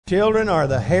Children are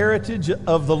the heritage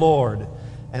of the Lord.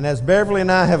 And as Beverly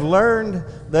and I have learned,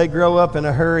 they grow up in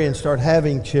a hurry and start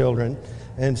having children.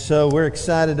 And so we're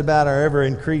excited about our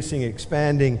ever-increasing,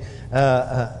 expanding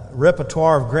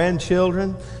repertoire of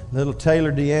grandchildren. Little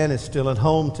Taylor Deanne is still at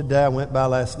home today. I went by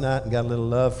last night and got a little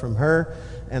love from her.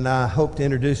 And I hope to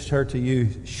introduce her to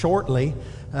you shortly,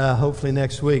 hopefully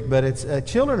next week. But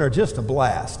children are just a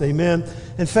blast, amen.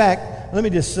 In fact, let me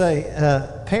just say,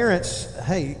 parents,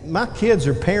 hey, my kids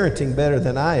are parenting better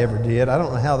than I ever did. I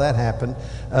don't know how that happened.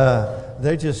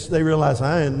 They realize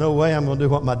I ain't no way I'm going to do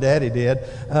what my daddy did.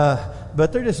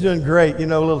 But they're just doing great. You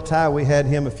know, little Ty, we had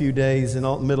him a few days in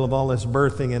the middle of all this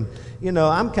birthing. And, you know,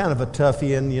 I'm kind of a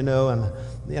toughian, you know,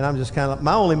 and I'm just kind of,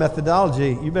 my only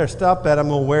methodology, you better stop that, I'm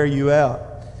going to wear you out.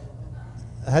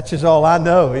 That's just all I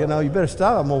know. You know, you better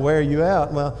stop. I'm going to wear you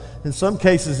out. Well, in some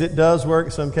cases it does work.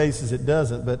 In some cases it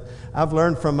doesn't. But I've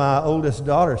learned from my oldest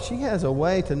daughter, she has a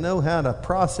way to know how to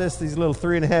process these little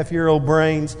 3.5-year-old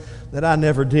brains that I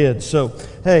never did. So,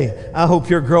 hey, I hope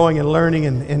you're growing and learning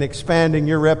and expanding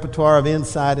your repertoire of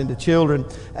insight into children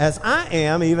as I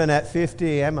am, even at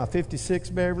 50. Am I 56,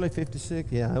 Beverly?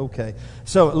 56? Yeah, okay.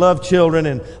 So, love children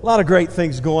and a lot of great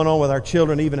things going on with our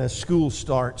children even as school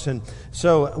starts. And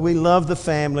so, we love the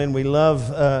family and we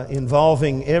love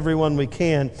involving everyone we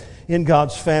can in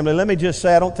God's family. Let me just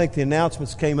say, I don't think the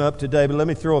announcements came up today, but let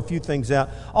me throw a few things out.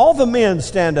 All the men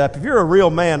stand up. If you're a real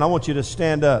man, I want you to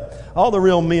stand up. All the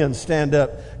real men stand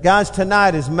up. Guys,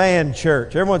 tonight is Man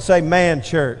Church. Everyone say Man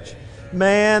Church.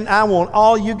 Man, I want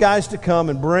all you guys to come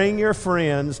and bring your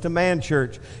friends to Man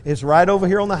Church. It's right over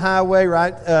here on the highway,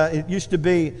 right? It used to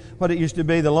be,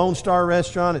 the Lone Star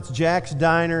Restaurant. It's Jack's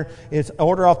Diner. It's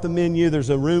order off the menu. There's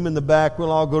a room in the back.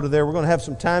 We'll all go to there. We're going to have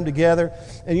some time together.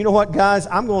 And you know what, guys?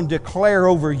 I'm going to declare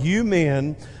over you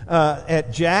men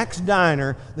at Jack's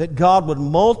Diner that God would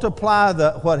multiply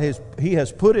what He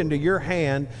has put into your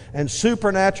hand and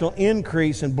supernatural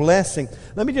increase and blessing.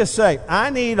 Let me just say, I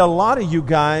need a lot of you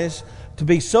guys to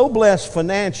be so blessed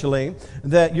financially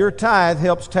that your tithe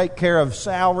helps take care of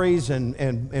salaries and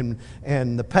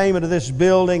the payment of this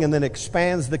building and then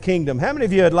expands the kingdom. How many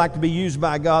of you would like to be used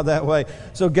by God that way?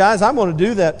 So guys, I'm going to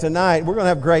do that tonight. We're going to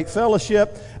have great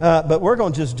fellowship, but we're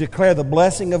going to just declare the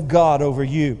blessing of God over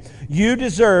you. You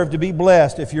deserve to be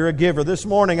blessed if you're a giver. This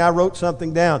morning I wrote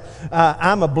something down.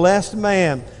 I'm a blessed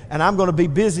man, and I'm going to be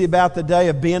busy about the day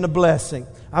of being a blessing.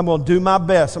 I'm going to do my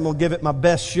best. I'm going to give it my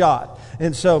best shot.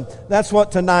 And so that's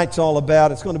what tonight's all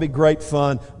about. It's going to be great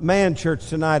fun. Man Church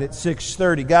tonight at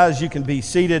 6:30. Guys, you can be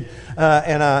seated,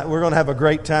 and we're going to have a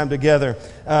great time together.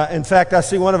 In fact, I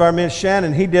see one of our men,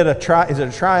 Shannon, he did a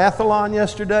triathlon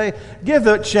yesterday?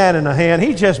 Give Shannon a hand.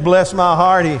 He just blessed my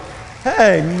heart.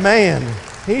 Hey, man,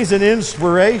 he's an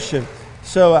inspiration.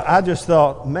 So I just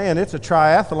thought, man, it's a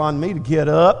triathlon, me to get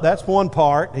up. That's one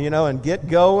part, you know, and get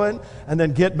going and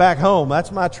then get back home.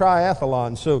 That's my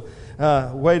triathlon. So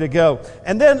way to go.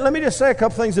 And then let me just say a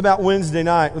couple things about Wednesday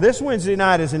night. This Wednesday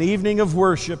night is an evening of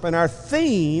worship, and our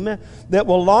theme that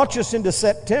will launch us into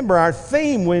September, our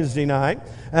theme Wednesday night,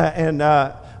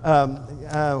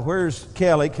 where's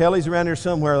Kelly? Kelly's around here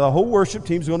somewhere. The whole worship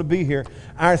team's going to be here.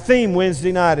 Our theme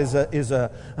Wednesday night is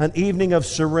an evening of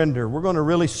surrender. We're going to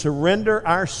really surrender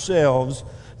ourselves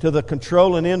to the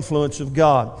control and influence of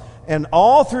God. And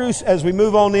all through, as we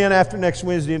move on in after next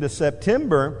Wednesday into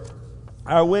September,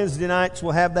 our Wednesday nights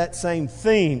will have that same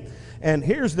theme. And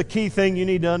here's the key thing you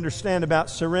need to understand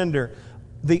about surrender.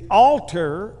 The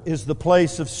altar is the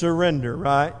place of surrender,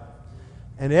 right?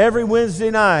 And every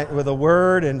Wednesday night with a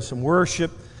word and some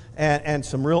worship and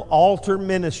some real altar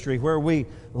ministry where we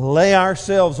lay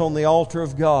ourselves on the altar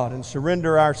of God and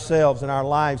surrender ourselves and our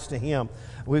lives to Him.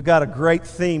 We've got a great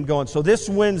theme going. So this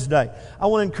Wednesday, I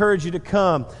want to encourage you to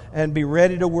come and be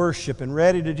ready to worship and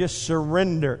ready to just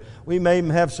surrender. We may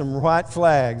even have some white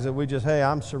flags that we just, hey,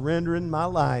 I'm surrendering my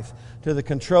life to the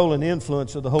control and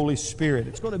influence of the Holy Spirit.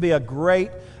 It's going to be a great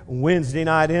Wednesday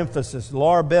night emphasis.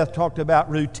 Laura Beth talked about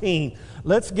routine.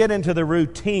 Let's get into the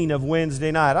routine of Wednesday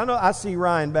night. I know I see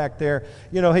Ryan back there.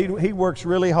 You know, he works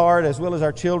really hard, as well as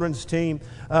our children's team,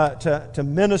 to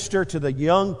minister to the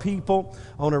young people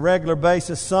on a regular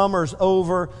basis. Summer's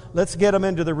over. Let's get them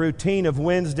into the routine of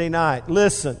Wednesday night.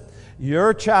 Listen.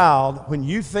 Your child, when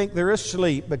you think they're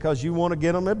asleep because you want to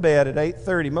get them to bed at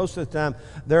 8:30, most of the time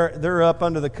they're up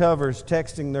under the covers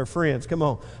texting their friends. Come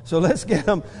on. So let's get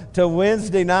them to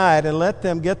Wednesday night and let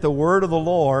them get the word of the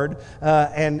Lord,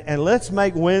 and let's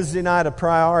make Wednesday night a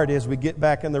priority as we get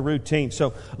back in the routine.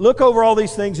 So look over all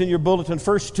these things in your bulletin.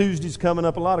 First Tuesday's coming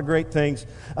up, a lot of great things.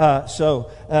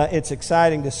 So it's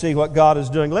exciting to see what God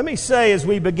is doing. Let me say as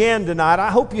we begin tonight,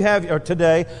 I hope you have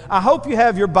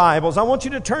your Bibles. I want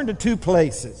you to turn to 2 two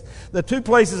places. The two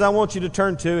places I want you to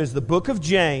turn to is the book of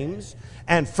James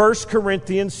and 1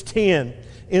 Corinthians 10.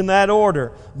 In that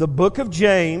order, the book of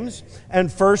James and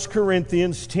 1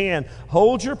 Corinthians 10.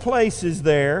 Hold your places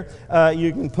there.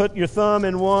 You can put your thumb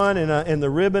in one and the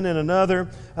ribbon in another.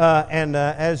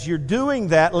 As you're doing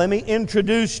that, let me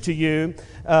introduce to you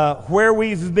where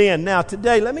we've been. Now,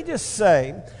 today, let me just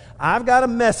say, I've got a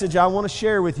message I want to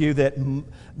share with you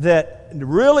that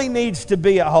really needs to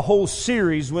be a whole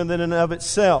series within and of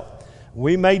itself.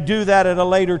 We may do that at a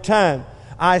later time.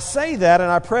 I say that, and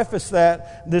I preface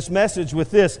this message with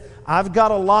this. I've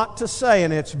got a lot to say,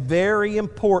 and it's very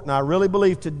important. I really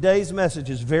believe today's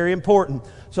message is very important.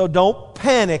 So don't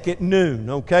panic at noon,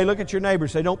 okay? Look at your neighbor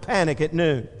and say, don't panic at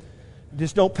noon.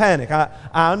 Just don't panic.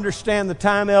 I understand the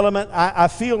time element. I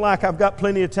feel like I've got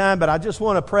plenty of time, but I just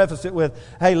want to preface it with,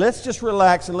 hey, let's just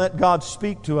relax and let God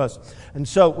speak to us. And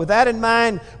so with that in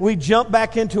mind, we jump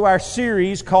back into our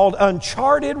series called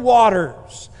Uncharted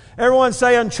Waters. Everyone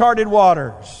say uncharted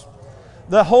waters.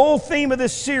 The whole theme of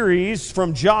this series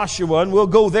from Joshua, and we'll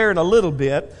go there in a little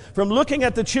bit, from looking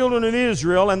at the children of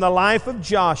Israel and the life of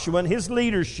Joshua and his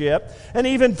leadership, and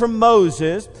even from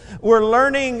Moses, we're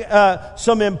learning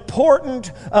some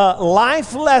important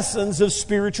life lessons of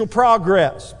spiritual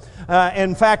progress.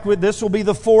 In fact, this will be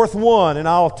the fourth one, and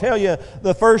I'll tell you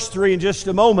the first three in just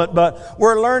a moment, but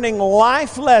we're learning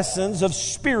life lessons of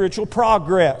spiritual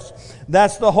progress.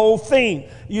 That's the whole theme.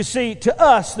 You see, to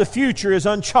us, the future is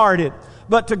uncharted,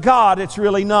 but to God, it's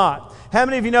really not. How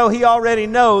many of you know He already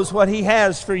knows what He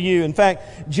has for you? In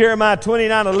fact, Jeremiah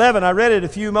 29:11, I read it a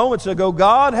few moments ago.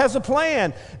 God has a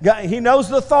plan. He knows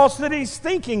the thoughts that He's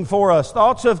thinking for us,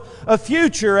 thoughts of a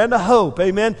future and a hope.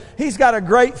 Amen. He's got a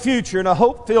great future and a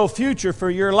hope-filled future for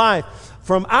your life.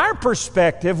 From our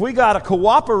perspective, we got to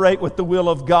cooperate with the will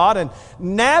of God and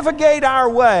navigate our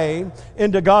way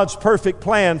into God's perfect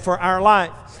plan for our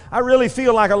life. I really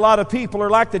feel like a lot of people are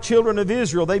like the children of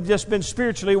Israel. They've just been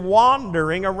spiritually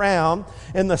wandering around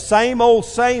in the same old,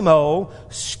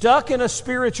 stuck in a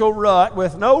spiritual rut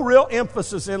with no real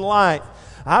emphasis in life.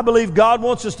 I believe God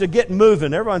wants us to get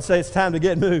moving. Everyone say it's time to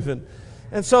get moving.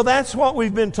 And so that's what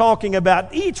we've been talking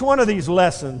about. Each one of these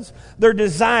lessons, they're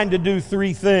designed to do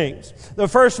three things. The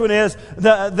first one is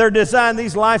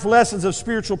these life lessons of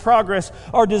spiritual progress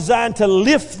are designed to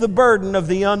lift the burden of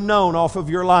the unknown off of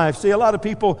your life. See, a lot of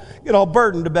people get all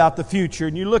burdened about the future,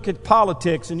 and you look at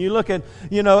politics and you look at,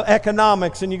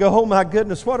 economics, and you go, oh my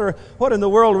goodness, what in the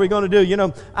world are we going to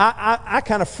do? I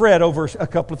kind of fret over a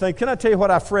couple of things. Can I tell you what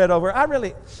I fret over? I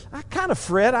kind of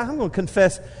fret. I'm going to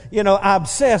confess, I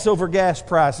obsess over gas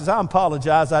prices. I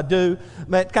apologize, I do.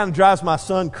 Man, it kind of drives my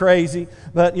son crazy.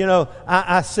 But,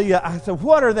 I said,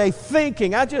 what are they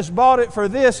thinking? I just bought it for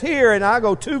this here, and I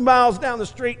go 2 miles down the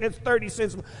street, and it's 30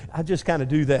 cents. I just kind of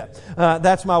do that.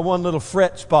 That's my one little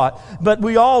fret spot. But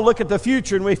we all look at the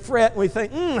future, and we fret, and we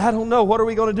think, I don't know, what are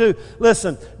we going to do?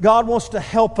 Listen, God wants to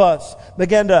help us.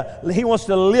 He wants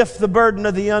to lift the burden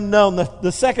of the unknown.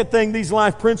 The second thing these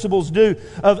life principles do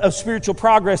of spiritual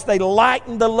progress, they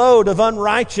lighten the load of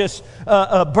unrighteous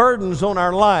burdens on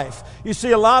our life. You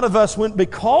see, a lot of us went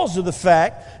because of the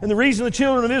fact, and the reason the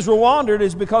children of Israel wandered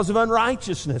is because of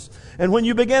unrighteousness. And when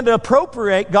you begin to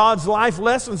appropriate God's life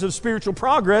lessons of spiritual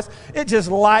progress, it just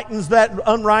lightens that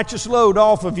unrighteous load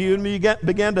off of you, and you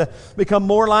begin to become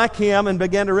more like Him and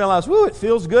begin to realize, it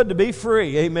feels good to be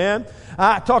free. Amen.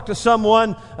 I talked to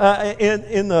someone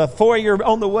in the foyer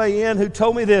on the way in who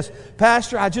told me this,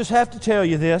 Pastor, I just have to tell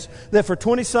you this, that for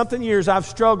 20-something years I've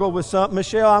struggled with something.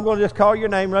 Michelle, I'm going to just call your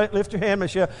name, right? Lift your hand,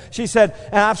 Michelle. She said,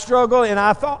 and I've struggled, and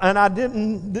I thought, and I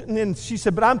didn't, and she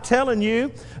said, but I'm telling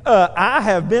you, I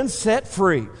have been set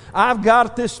free. I've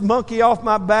got this monkey off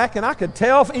my back, and I could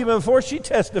tell even before she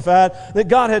testified that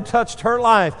God had touched her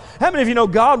life. How many of you know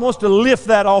God wants to lift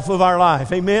that off of our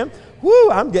life? Amen?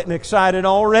 I'm getting excited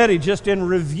already just in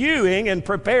reviewing and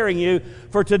preparing you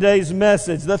for today's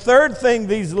message. The third thing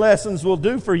these lessons will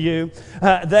do for you,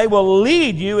 they will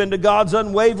lead you into God's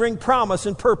unwavering promise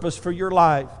and purpose for your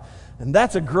life. And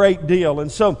that's a great deal.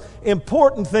 And so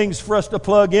important things for us to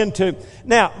plug into.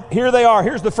 Now, here they are.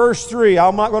 Here's the first three.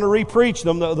 I'm not going to re-preach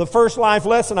them. The first life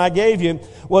lesson I gave you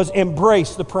was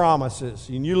embrace the promises.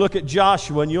 And you look at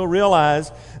Joshua and you'll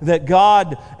realize that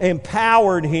God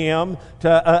empowered him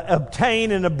to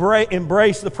obtain and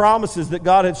embrace the promises that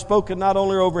God had spoken not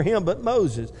only over him but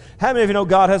Moses. How many of you know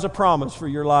God has a promise for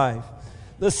your life?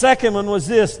 The second one was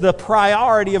this, the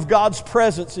priority of God's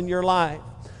presence in your life.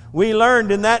 We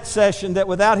learned in that session that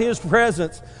without His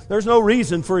presence, there's no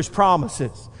reason for His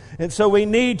promises. And so we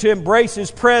need to embrace His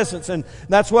presence. And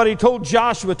that's what He told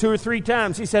Joshua 2 or 3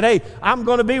 times. He said, hey, I'm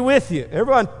going to be with you.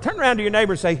 Everyone, turn around to your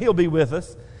neighbor and say, He'll be with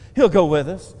us. He'll go with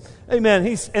us. Amen.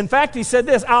 In fact, He said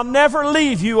this, I'll never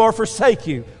leave you or forsake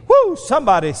you. Woo!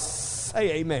 Somebody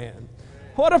say amen.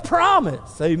 What a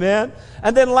promise. Amen.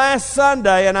 And then last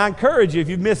Sunday, and I encourage you, if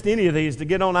you've missed any of these, to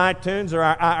get on iTunes or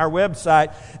our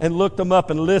website and look them up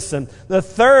and listen. The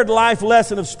third life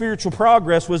lesson of spiritual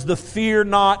progress was the fear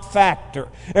not factor.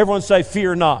 Everyone say,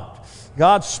 fear not.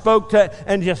 God spoke to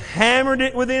and just hammered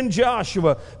it within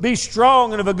Joshua. Be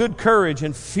strong and of a good courage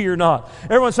and fear not.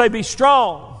 Everyone say, be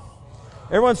strong.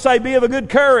 Everyone say, be of a good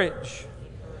courage.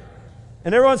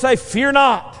 And everyone say, fear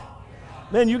not.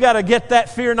 Man, you got to get that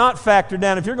fear not factor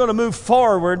down if you're going to move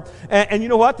forward. And you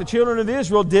know what? The children of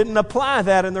Israel didn't apply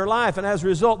that in their life. And as a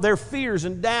result, their fears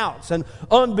and doubts and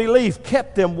unbelief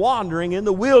kept them wandering in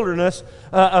the wilderness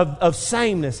of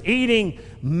sameness, eating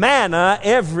manna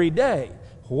every day.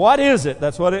 What is it?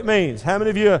 That's what it means. How many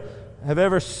of you have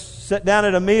ever sat down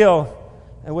at a meal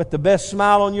and with the best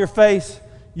smile on your face,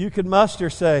 you could muster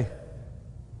say,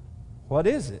 what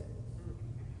is it?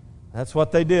 That's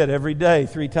what they did every day,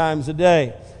 3 times a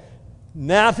day.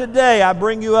 Now today, I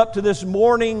bring you up to this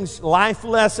morning's life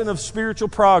lesson of spiritual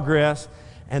progress,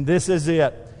 and this is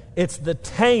it. It's the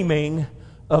taming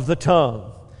of the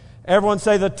tongue. Everyone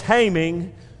say the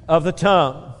taming of the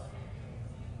tongue.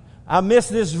 I missed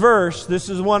this verse. This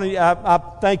is one of I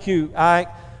thank you.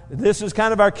 This is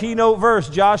kind of our keynote verse,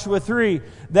 Joshua 3,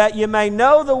 that you may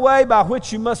know the way by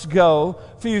which you must go,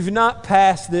 for you've not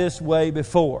passed this way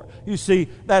before. You see,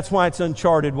 that's why it's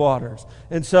uncharted waters.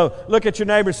 And so, look at your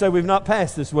neighbor and say, we've not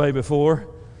passed this way before.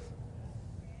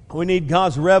 We need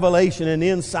God's revelation and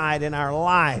insight in our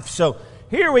life. So,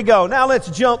 here we go. Now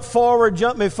let's jump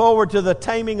me forward to the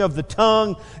taming of the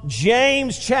tongue.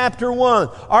 James chapter 1.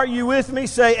 Are you with me?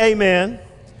 Say amen.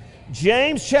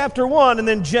 James chapter 1 and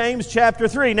then James chapter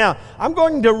 3. Now, I'm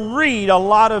going to read a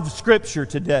lot of Scripture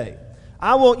today.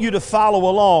 I want you to follow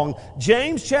along.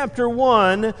 James chapter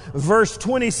 1 verse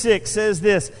 26 says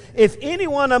this, if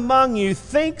anyone among you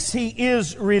thinks he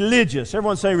is religious,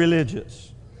 everyone say religious.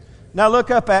 Now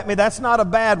look up at me. That's not a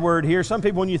bad word here. Some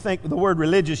people, when you think of the word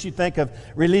religious, you think of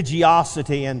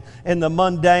religiosity and the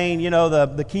mundane,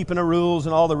 the keeping of rules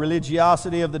and all the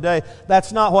religiosity of the day.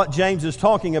 That's not what James is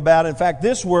talking about. In fact,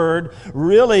 this word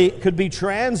really could be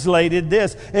translated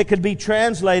this. It could be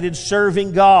translated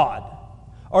serving God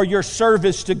or your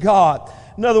service to God.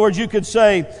 In other words, you could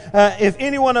say, if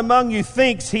anyone among you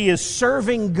thinks he is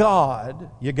serving God,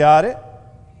 you got it?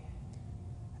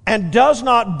 And does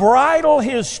not bridle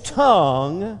his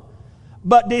tongue,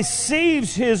 but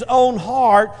deceives his own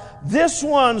heart, this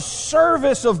one's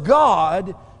service of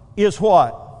God is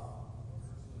what?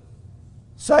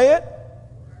 Say it.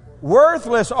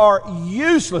 Worthless or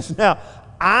useless. Now,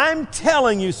 I'm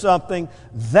telling you something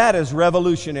that is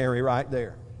revolutionary right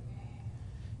there.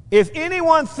 If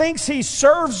anyone thinks he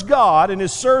serves God and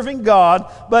is serving God,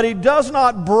 but he does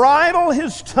not bridle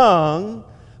his tongue,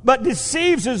 but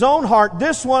deceives his own heart,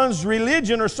 this one's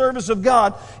religion or service of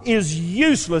God is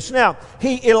useless. Now,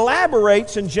 he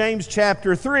elaborates in James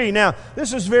chapter 3. Now,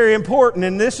 this is very important,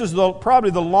 and this is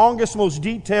probably the longest, most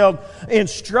detailed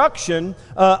instruction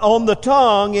on the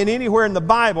tongue in anywhere in the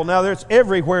Bible. Now, there's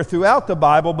everywhere throughout the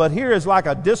Bible, but here is like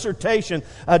a dissertation,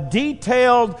 a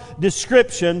detailed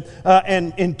description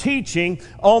and teaching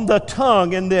on the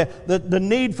tongue and the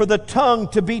need for the tongue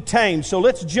to be tamed. So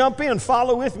let's jump in.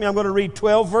 Follow with me. I'm going to read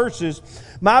 12 verses.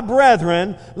 My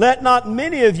brethren, let not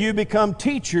many of you become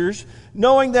teachers,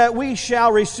 knowing that we shall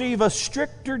receive a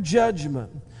stricter judgment.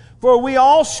 For we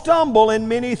all stumble in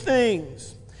many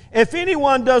things. If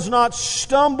anyone does not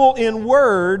stumble in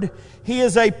word, he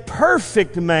is a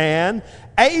perfect man,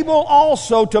 able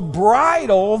also to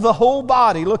bridle the whole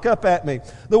body. Look up at me.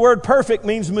 The word perfect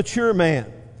means mature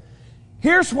man.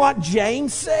 Here's what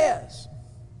James says.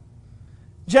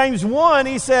 James 1,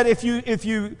 he said, if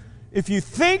you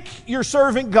think you're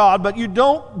serving God, but you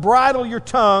don't bridle your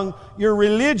tongue, your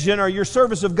religion or your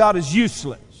service of God is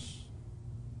useless.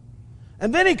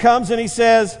 And then he comes and he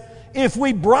says, if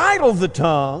we bridle the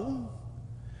tongue,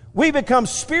 we become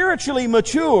spiritually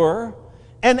mature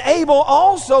and able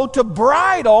also to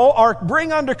bridle or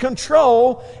bring under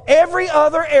control every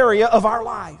other area of our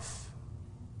life.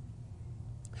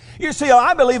 You see,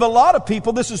 I believe a lot of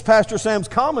people, this is Pastor Sam's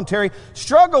commentary,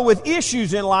 struggle with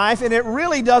issues in life, and it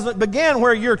really doesn't begin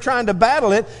where you're trying to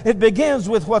battle it. It begins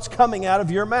with what's coming out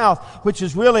of your mouth, which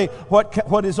is really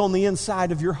what is on the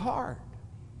inside of your heart.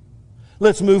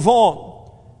 Let's move on.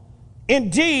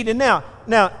 Indeed, and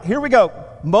now here we go.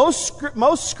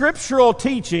 Most scriptural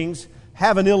teachings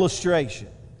have an illustration.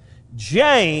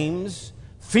 James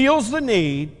feels the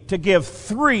need to give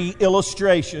 3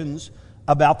 illustrations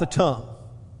about the tongue.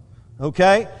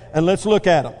 Okay? And let's look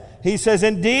at them. He says,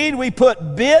 indeed, we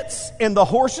put bits in the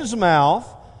horse's mouth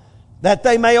that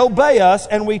they may obey us,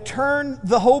 and we turn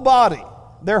the whole body,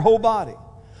 their whole body.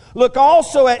 Look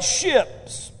also at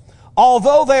ships.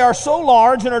 Although they are so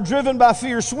large and are driven by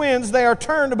fierce winds, they are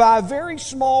turned by a very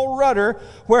small rudder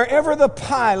wherever the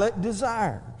pilot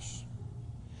desires.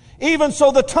 Even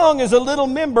so, the tongue is a little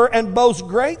member and boasts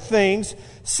great things.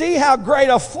 See how great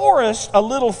a forest a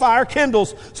little fire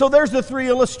kindles. So there's the three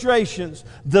illustrations.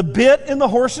 The bit in the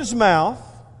horse's mouth,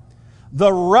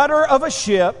 the rudder of a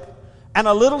ship, and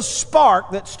a little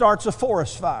spark that starts a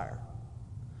forest fire.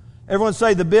 Everyone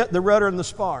say the bit, the rudder, and the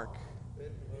spark.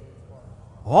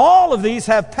 All of these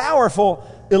have powerful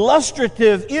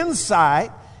illustrative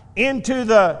insight into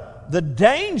the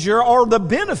danger or the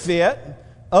benefit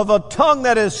of a tongue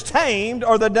that is tamed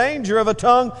or the danger of a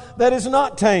tongue that is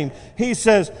not tamed. He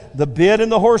says, the bit in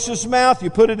the horse's mouth, you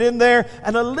put it in there,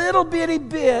 and a little bitty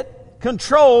bit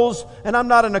controls, and I'm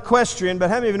not an equestrian, but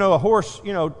how many of you know a horse,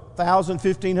 1,000,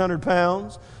 1,500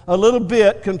 pounds? A little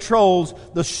bit controls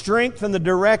the strength and the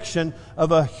direction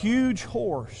of a huge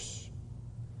horse.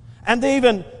 And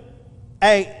even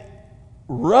a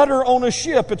rudder on a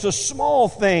ship, it's a small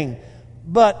thing,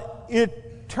 but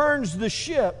it turns the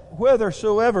ship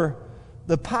whithersoever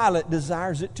the pilot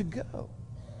desires it to go.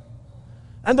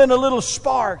 And then a little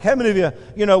spark. How many of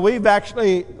you, we've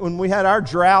actually, when we had our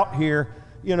drought here,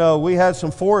 we had some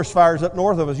forest fires up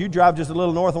north of us. You drive just a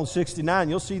little north on 69,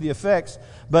 you'll see the effects.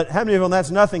 But how many of them,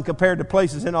 that's nothing compared to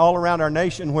places all around our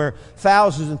nation where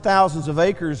thousands and thousands of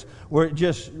acres were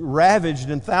just ravaged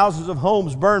and thousands of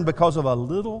homes burned because of a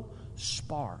little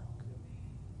spark.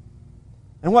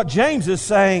 And what James is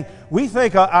saying, we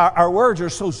think our words are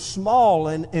so small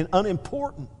and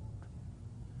unimportant.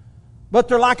 But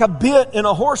they're like a bit in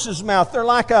a horse's mouth. They're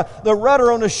like the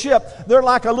rudder on a ship. They're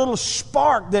like a little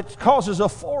spark that causes a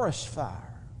forest fire.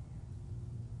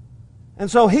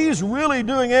 And so he's really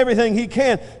doing everything he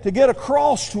can to get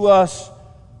across to us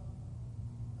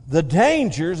the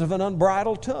dangers of an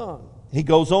unbridled tongue. He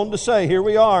goes on to say, here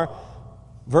we are,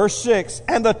 verse 6,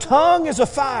 and the tongue is a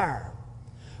fire,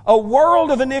 a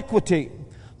world of iniquity.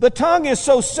 The tongue is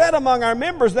so set among our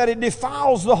members that it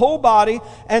defiles the whole body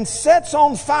and sets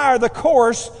on fire the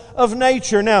course of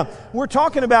nature. Now, we're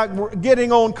talking about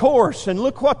getting on course, and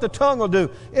look what the tongue will do.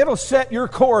 It'll set your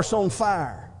course on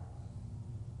fire.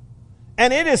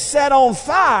 And it is set on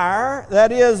fire,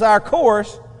 that is our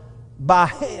course, by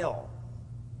hell.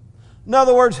 In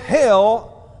other words,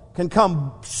 hell can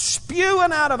come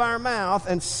spewing out of our mouth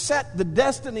and set the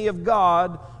destiny of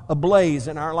God ablaze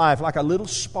in our life like a little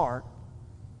spark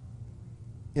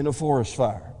in a forest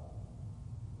fire.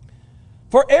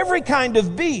 For every kind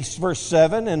of beast, verse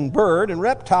 7, and bird and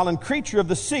reptile and creature of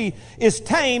the sea is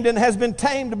tamed and has been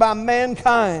tamed by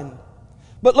mankind.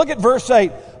 But look at verse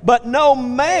 8. But no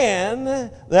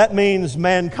man, that means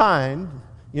mankind.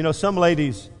 Some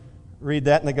ladies read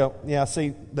that and they go, yeah,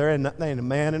 see, there ain't a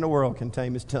man in the world can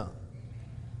tame his tongue.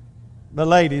 But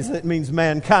ladies, it means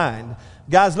mankind.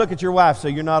 Guys, look at your wife, so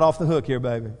you're not off the hook here,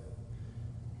 baby.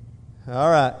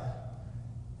 All right.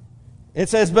 It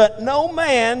says, but no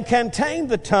man can tame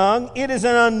the tongue. It is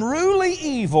an unruly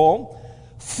evil,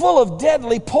 full of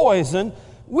deadly poison.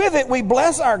 With it we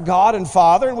bless our God and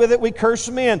Father, and with it we curse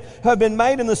men who have been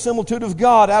made in the similitude of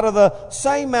God. Out of the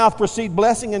same mouth proceed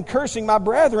blessing and cursing. My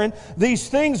brethren, these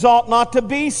things ought not to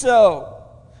be so.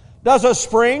 Does a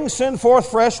spring send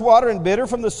forth fresh water and bitter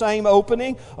from the same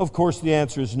opening? Of course, the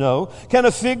answer is no. Can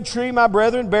a fig tree, my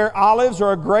brethren, bear olives,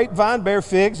 or a grapevine bear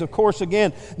figs? Of course,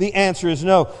 again, the answer is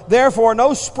no. Therefore,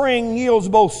 no spring yields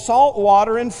both salt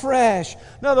water and fresh.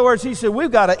 In other words, he said,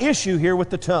 we've got an issue here with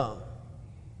the tongue.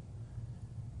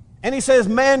 And he says,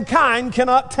 mankind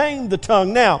cannot tame the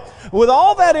tongue. Now, with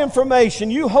all that information,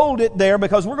 you hold it there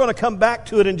because we're going to come back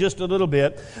to it in just a little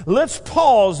bit. Let's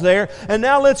pause there, and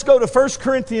now let's go to 1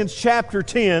 Corinthians chapter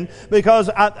 10, because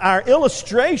our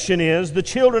illustration is the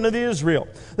children of Israel.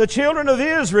 The children of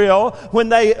Israel, when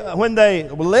they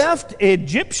left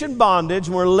Egyptian bondage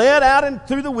and were led out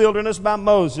through the wilderness by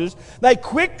Moses, they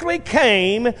quickly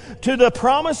came to the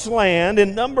promised land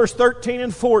in Numbers 13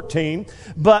 and 14.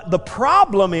 But the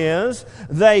problem is,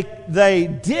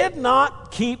 they did not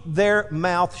keep their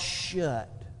mouth shut.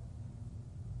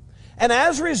 And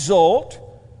as a result,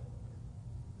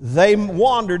 they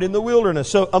wandered in the wilderness.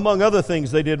 So, among other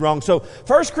things, they did wrong. So,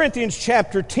 1 Corinthians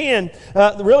chapter 10,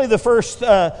 really the first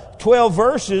 12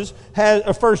 verses,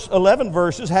 first 11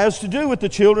 verses, has to do with the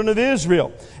children of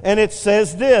Israel. And it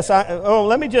says this.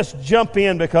 Let me just jump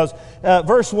in because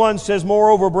verse 1 says,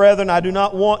 "Moreover, brethren, I do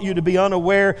not want you to be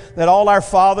unaware that all our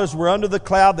fathers were under the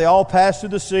cloud. They all passed through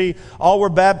the sea. All were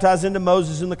baptized into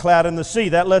Moses in the cloud and the sea."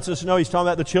 That lets us know he's talking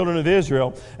about the children of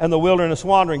Israel and the wilderness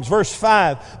wanderings. Verse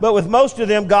 5, "But with most of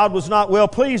them God was not well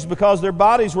pleased because their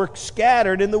bodies were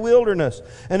scattered in the wilderness."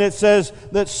 And it says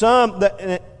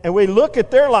that and we look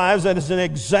at their lives as an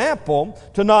example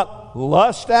to not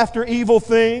lust after evil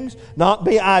things, not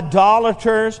be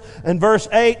idolaters. And verse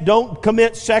 8, don't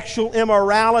commit sexual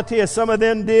immorality as some of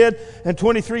them did, and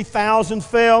 23,000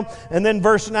 fell. And then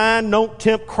verse 9, don't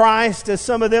tempt Christ as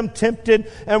some of them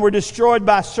tempted and were destroyed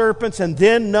by serpents. And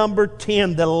then number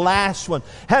 10, the last one.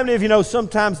 How many of you know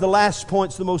sometimes the last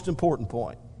point's the most important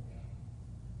point?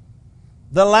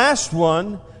 The last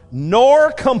one,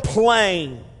 nor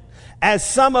complain, as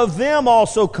some of them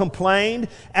also complained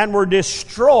and were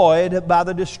destroyed by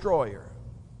the destroyer.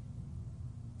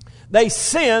 They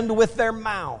sinned with their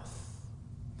mouth.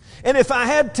 And if I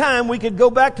had time, we could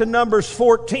go back to Numbers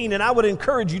 14, and I would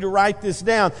encourage you to write this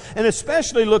down, and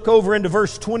especially look over into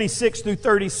verse 26 through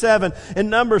 37 in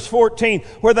Numbers 14,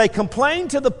 where they complained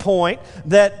to the point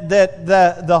that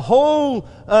the whole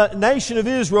nation of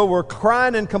Israel were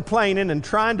crying and complaining and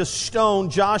trying to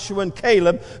stone Joshua and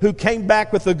Caleb, who came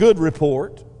back with a good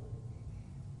report.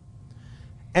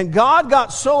 And God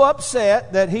got so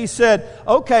upset that He said,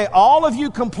 "Okay, all of you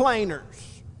complainers,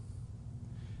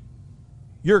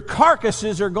 your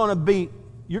carcasses are going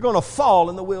to fall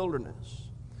in the wilderness.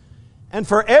 And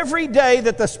for every day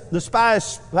that the spies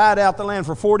spied out the land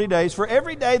for 40 days, for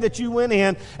every day that you went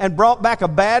in and brought back a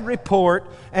bad report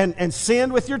and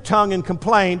sinned with your tongue and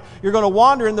complained, you're going to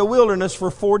wander in the wilderness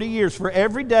for 40 years. For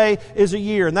every day is a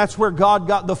year." And that's where God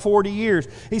got the 40 years.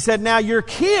 He said, now your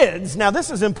kids, now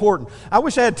this is important. I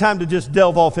wish I had time to just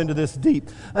delve off into this deep.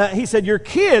 He said, your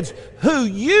kids who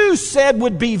you said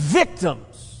would be victims,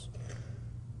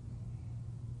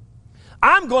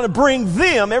 I'm going to bring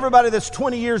them, everybody that's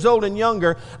 20 years old and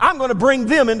younger, I'm going to bring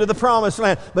them into the promised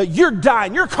land. But you're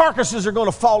dying. Your carcasses are going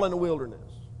to fall in the wilderness.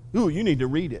 Ooh, you need to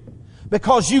read it.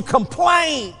 Because you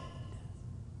complain.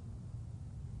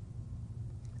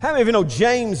 How many of you know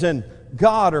James and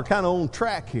God are kind of on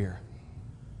track here?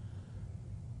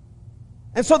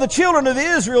 And so the children of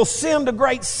Israel sinned a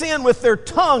great sin with their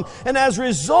tongue, and as a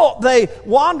result, they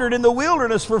wandered in the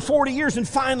wilderness for 40 years and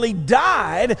finally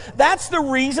died. That's the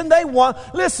reason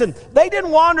listen, they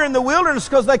didn't wander in the wilderness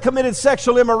because they committed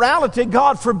sexual immorality.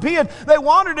 God forbid. They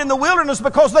wandered in the wilderness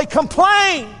because they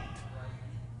complained.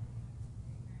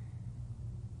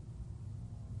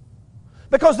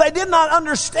 Because they did not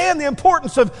understand the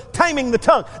importance of taming the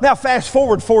tongue. Now fast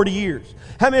forward 40 years.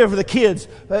 How many of the kids,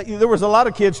 there was a lot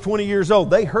of kids 20 years old,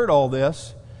 they heard all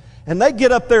this. And they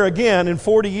get up there again in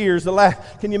 40 years.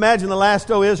 Can you imagine the last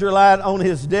Israelite on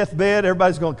his deathbed?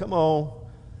 Everybody's going, come on.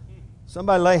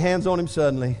 Somebody lay hands on him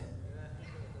suddenly.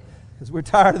 Because we're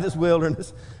tired of this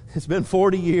wilderness. It's been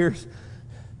 40 years.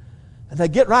 And they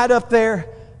get right up there.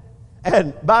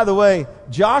 And by the way,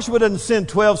 Joshua doesn't send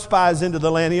 12 spies into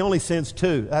the land. He only sends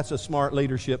 2. That's a smart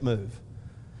leadership move.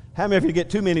 How many of you get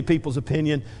too many people's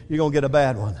opinion, you're going to get a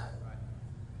bad one?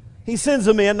 He sends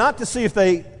them in not to see if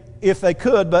they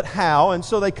could, but how. And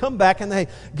so they come back and they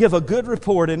give a good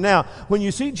report. And now, when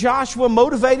you see Joshua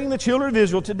motivating the children of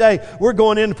Israel today, we're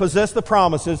going in to possess the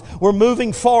promises. We're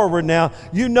moving forward now.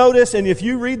 You notice, and if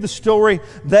you read the story,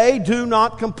 they do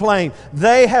not complain.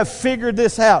 They have figured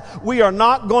this out. We are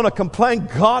not going to complain.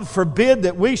 God forbid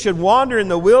that we should wander in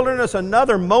the wilderness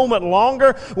another moment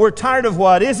longer. We're tired of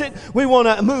what is it? We want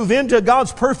to move into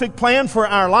God's perfect plan for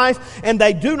our life. And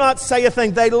they do not say a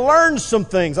thing. They learn some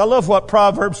things. I love what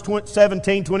Proverbs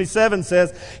 17:27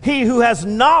 says, "He who has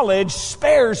knowledge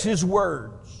spares his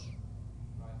words."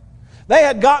 They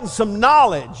had gotten some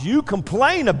knowledge. You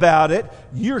complain about it,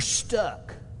 you're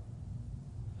stuck.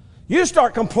 You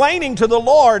start complaining to the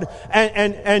Lord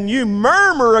and you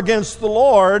murmur against the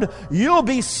Lord, you'll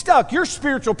be stuck. Your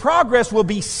spiritual progress will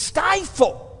be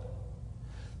stifled.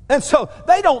 And so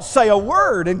they don't say a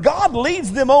word, and God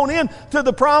leads them on in to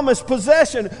the promised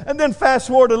possession. And then fast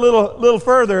forward a little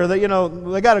further, they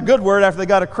got a good word after they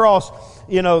got across,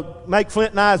 make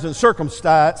flint knives and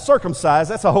circumcise.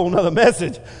 That's a whole other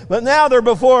message. But now they're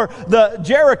before the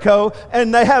Jericho,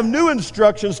 and they have new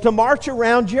instructions to march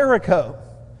around Jericho.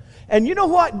 And you know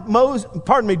what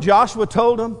Joshua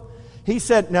told them? He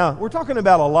said, now we're talking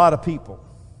about a lot of people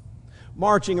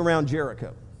marching around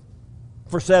Jericho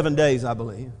for 7 days, I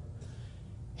believe.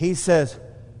 He says,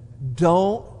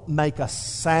 don't make a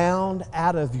sound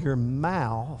out of your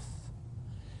mouth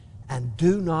and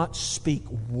do not speak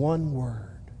one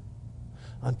word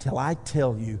until I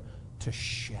tell you to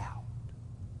shout.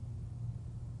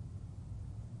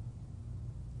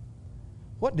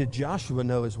 What did Joshua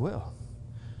know as well?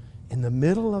 In the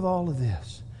middle of all of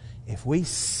this, if we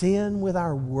sin with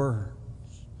our words,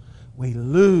 we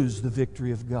lose the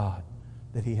victory of God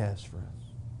that He has for us.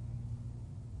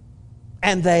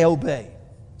 And they obeyed.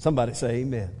 Somebody say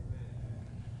amen.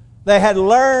 They had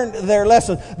learned their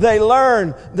lesson. They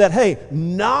learned that, hey,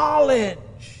 knowledge,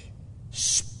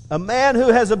 a man who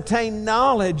has obtained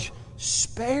knowledge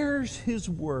spares his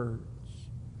words.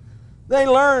 They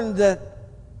learned that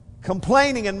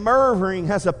complaining and murmuring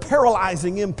has a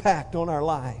paralyzing impact on our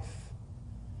life.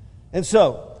 And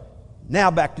so,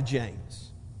 now back to James.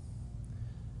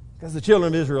 Because the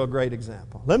children of Israel are a great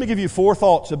example. Let me give you 4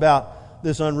 thoughts about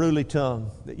this unruly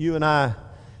tongue that you and I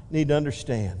need to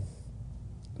understand.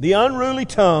 The unruly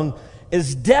tongue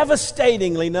is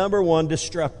devastatingly, number 1,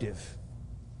 destructive.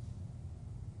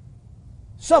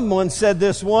 Someone said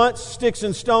this once, sticks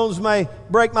and stones may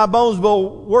break my bones, but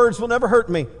words will never hurt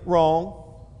me. Wrong.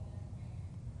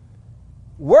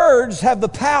 Words have the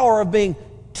power of being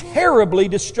terribly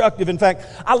destructive. In fact,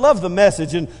 I love the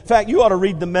Message. In fact, you ought to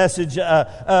read the Message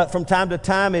from time to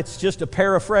time. It's just a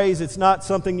paraphrase. It's not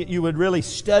something that you would really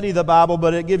study the Bible,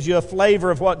 but it gives you a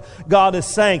flavor of what God is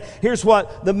saying. Here's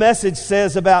what the Message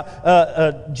says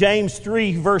about James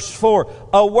 3, verse 4.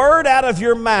 A word out of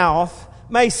your mouth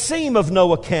may seem of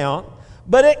no account,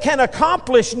 but it can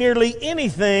accomplish nearly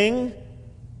anything,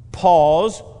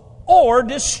 pause, or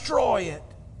destroy it.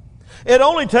 It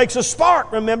only takes a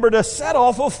spark, remember, to set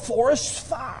off a forest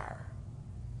fire.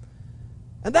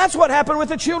 And that's what happened with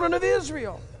the children of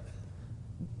Israel.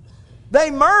 They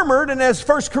murmured, and as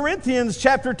 1 Corinthians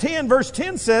chapter 10, verse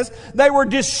 10 says, they were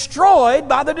destroyed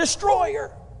by the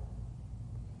destroyer.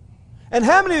 And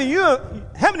how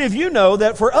many of you know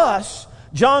that for us,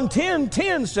 John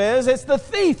 10:10 says it's the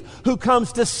thief who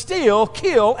comes to steal,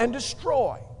 kill, and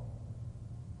destroy.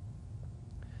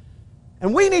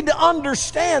 And we need to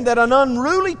understand that an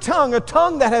unruly tongue, a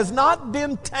tongue that has not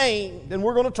been tamed, and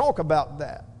we're going to talk about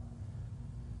that,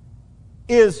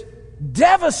 is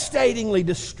devastatingly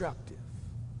destructive.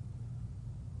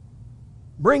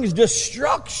 Brings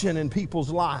destruction in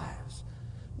people's lives.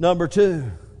 Number 2,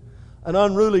 an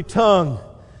unruly tongue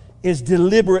is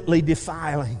deliberately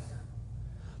defiling.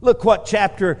 Look what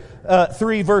chapter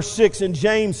 3, verse 6 in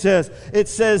James says. It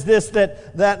says this,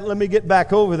 that let me get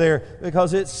back over there,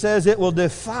 because it says it will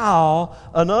defile,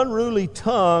 an unruly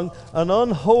tongue, an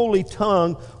unholy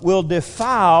tongue will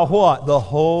defile what? The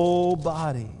whole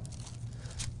body.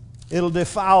 It'll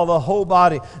defile the whole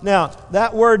body. Now,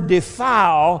 that word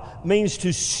defile means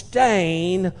to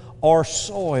stain or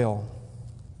soil.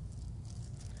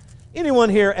 Anyone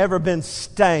here ever been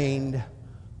stained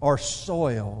or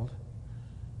soiled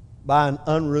by an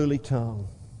unruly tongue?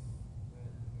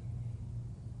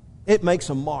 It makes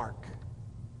a mark,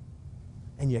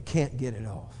 and you can't get it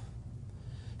off.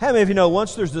 How many of you know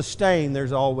once there's a stain,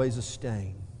 there's always a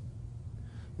stain?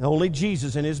 And only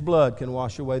Jesus and His blood can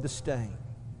wash away the stain.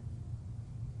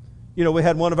 You know, we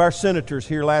had one of our senators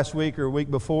here last week or a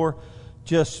week before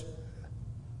just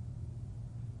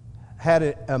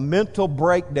had a mental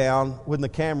breakdown when the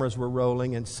cameras were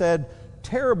rolling and said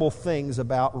terrible things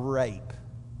about rape.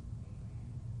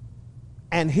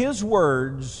 And his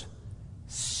words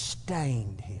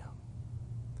stained him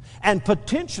and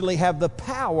potentially have the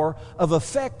power of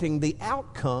affecting the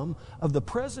outcome of the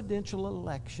presidential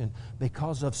election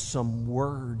because of some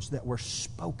words that were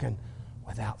spoken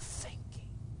without thinking,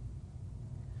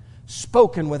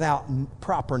 spoken without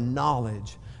proper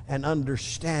knowledge and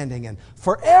understanding. And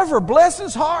forever, bless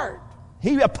his heart,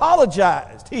 he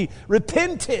apologized, he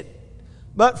repented,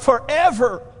 but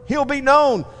forever he'll be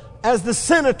known as the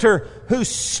senator who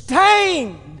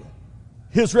stained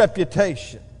his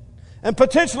reputation and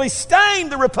potentially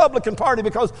stained the Republican Party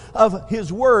because of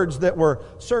his words that were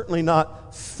certainly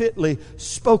not fitly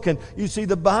spoken. You see,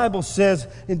 the Bible says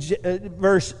in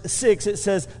verse 6, it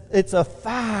says, it's a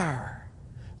fire.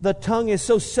 The tongue is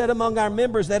so set among our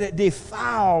members that it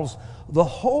defiles the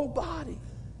whole body.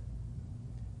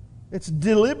 It's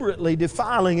deliberately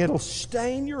defiling. It'll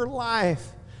stain your life.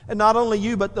 And not only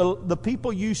you, but the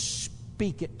people you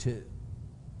speak it to.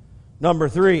 Number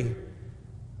 3,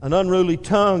 an unruly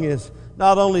tongue is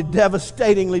not only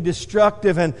devastatingly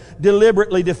destructive and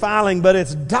deliberately defiling, but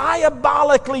it's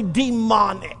diabolically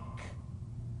demonic.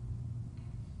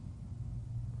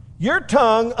 Your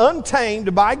tongue,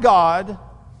 untamed by God,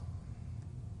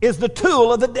 is the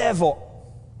tool of the devil.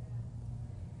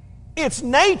 its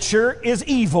nature is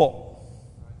evil.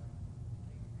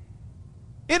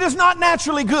 It is not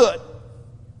naturally good.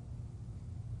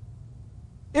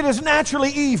 It is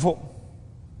naturally evil.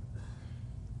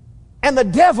 And the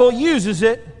devil uses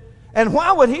it. And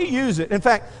why would he use it? In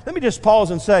fact, let me just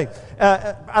pause and say,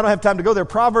 I don't have time to go there.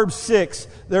 Proverbs 6,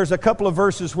 there's a couple of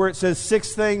verses where it says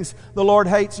 6 things the Lord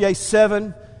hates, yea,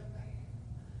 7.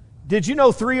 Did you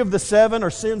know 3 of the 7 are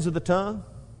sins of the tongue?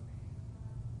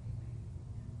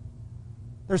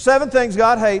 There's 7 things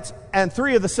God hates, and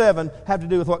 3 of the 7 have to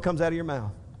do with what comes out of your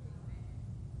mouth.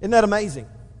 Isn't that amazing?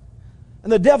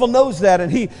 And the devil knows that,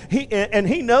 and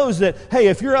he knows that, hey,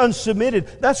 if you're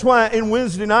unsubmitted, that's why in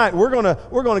Wednesday night we're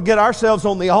gonna get ourselves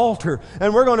on the altar,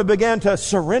 and we're going to begin to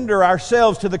surrender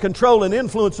ourselves to the control and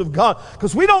influence of God,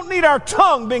 because we don't need our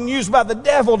tongue being used by the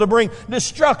devil to bring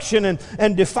destruction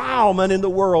and defilement in the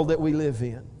world that we live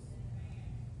in.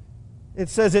 It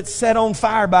says it's set on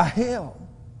fire by hell.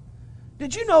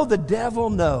 Did you know the devil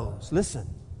knows? Listen,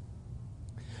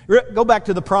 go back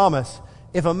to the promise.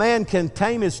 If a man can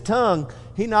tame his tongue,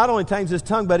 he not only tames his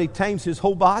tongue, but he tames his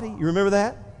whole body. You remember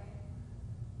that?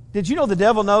 Did you know the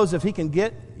devil knows if he can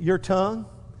get your tongue,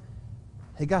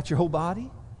 he got your whole body?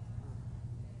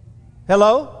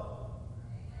 Hello?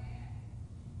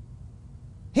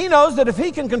 He knows that if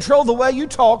he can control the way you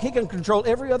talk, he can control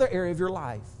every other area of your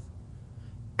life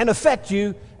and affect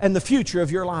you and the future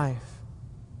of your life.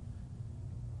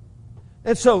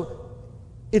 And so,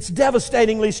 it's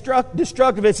devastatingly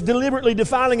destructive. It's deliberately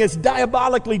defiling. It's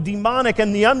diabolically demonic.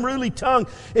 And the unruly tongue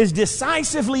is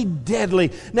decisively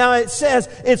deadly. Now it says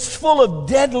it's full of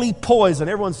deadly poison.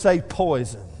 Everyone say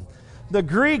poison. The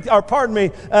Greek, or pardon me,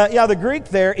 the Greek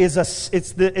there is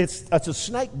it's a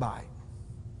snake bite.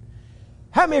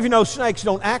 How many of you know snakes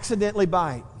don't accidentally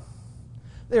bite?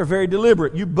 They're very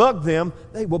deliberate. You bug them,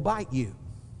 they will bite you.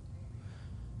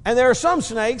 And there are some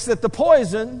snakes that the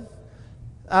poison,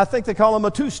 I think they call them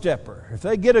a two-stepper. If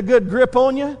they get a good grip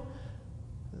on you,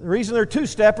 the reason they're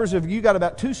two-steppers is you got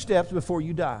about 2 steps before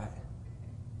you die.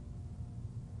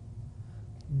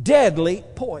 Deadly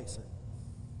poison.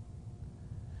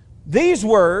 These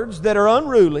words that are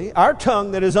unruly, our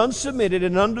tongue that is unsubmitted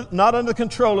and not under the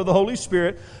control of the Holy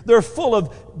Spirit, they're full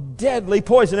of deadly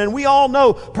poison. And we all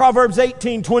know Proverbs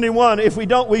 18:21, if we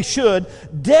don't, we should.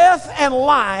 Death and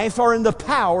life are in the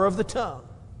power of the tongue.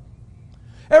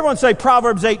 Everyone say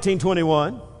Proverbs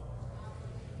 18:21.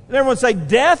 And everyone say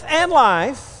death and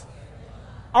life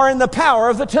are in the power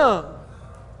of the tongue.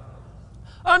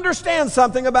 Understand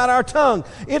something about our tongue.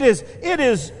 It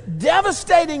is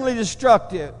devastatingly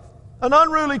destructive. An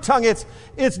unruly tongue, it's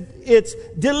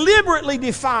deliberately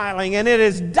defiling, and it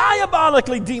is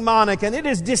diabolically demonic, and it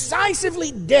is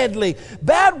decisively deadly.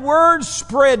 Bad words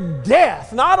spread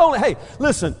death. Not only, hey,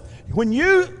 listen, when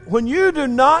you do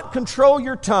not control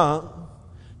your tongue,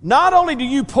 not only do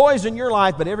you poison your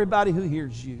life, but everybody who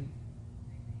hears you.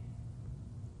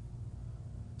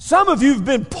 Some of you have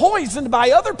been poisoned by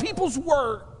other people's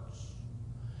words.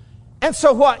 And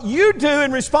so what you do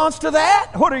in response to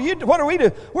that, what do we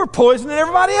do? We're poisoning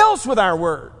everybody else with our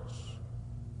words.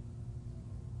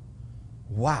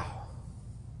 Wow.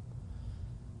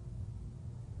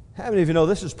 How many of you know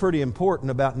this is pretty important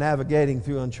about navigating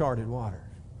through uncharted waters?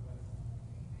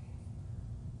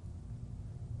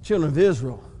 Children of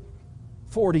Israel,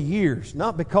 40 years,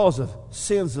 not because of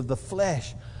sins of the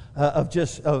flesh,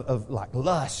 of like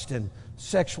lust and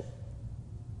sexual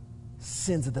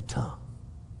sins of the tongue,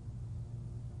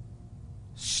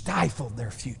 stifled their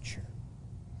future.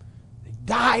 They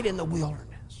died in the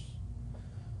wilderness.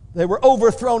 They were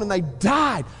overthrown and they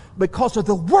died because of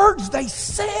the words they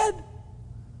said.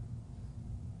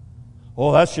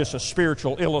 Oh, that's just a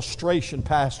spiritual illustration,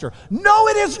 Pastor. No,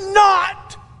 it is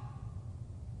not.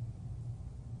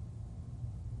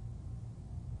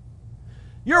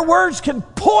 Your words can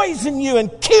poison you and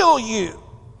kill you.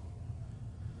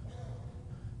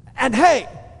 And hey,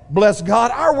 bless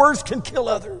God, our words can kill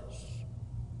others.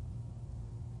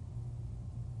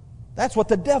 That's what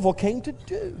the devil came to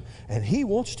do. And he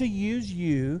wants to use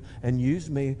you and use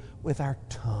me with our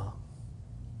tongue.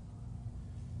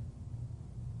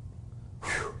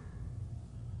 Whew.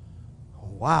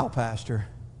 Wow, Pastor.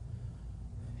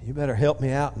 You better help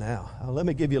me out now. Let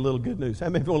me give you a little good news. How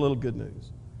many people want a little good news?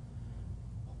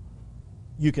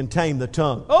 You can tame the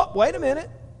tongue. Oh, wait a minute.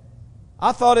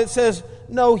 I thought it says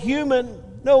no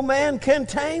man can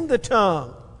tame the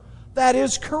tongue. That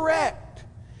is correct.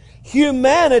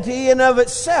 Humanity in of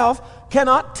itself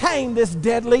cannot tame this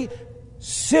deadly,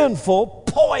 sinful,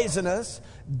 poisonous,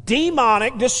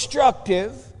 demonic,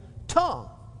 destructive tongue.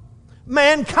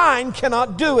 Mankind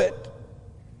cannot do it.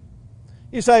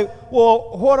 You say,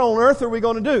 well, what on earth are we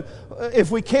going to do?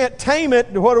 If we can't tame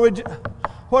it, what are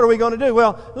we going to do?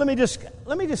 Well, let me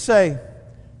just say,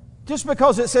 just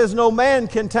because it says no man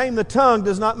can tame the tongue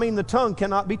does not mean the tongue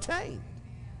cannot be tamed.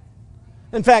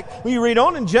 In fact, when you read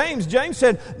on in James, James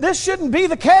said, this shouldn't be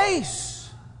the case.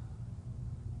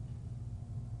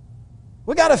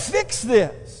 We got to fix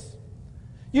this.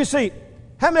 You see,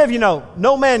 how many of you know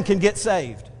no man can get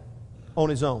saved on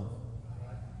his own?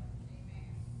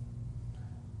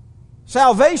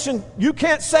 Salvation, you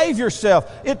can't save yourself.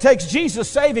 It takes Jesus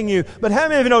saving you. But how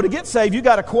many of you know to get saved, you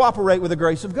got to cooperate with the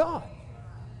grace of God?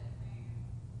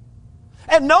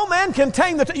 And no man can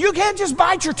tame the tongue. You can't just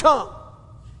bite your tongue.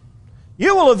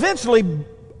 You will eventually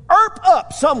erp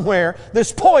up somewhere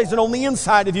this poison on the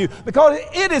inside of you because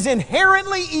it is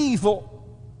inherently evil.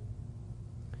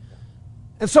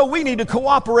 And so we need to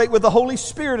cooperate with the Holy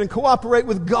Spirit and cooperate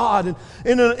with God.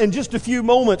 And in just a few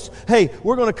moments, hey,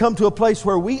 we're going to come to a place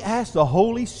where we ask the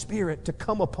Holy Spirit to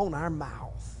come upon our mouth.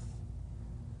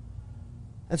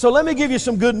 And so let me give you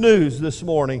some good news this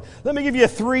morning. Let me give you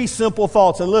 3 simple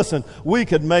thoughts. And listen, we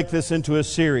could make this into a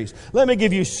series. Let me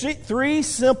give you 3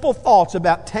 simple thoughts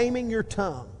about taming your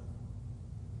tongue.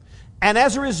 And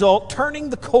as a result, turning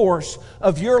the course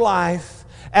of your life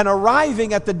and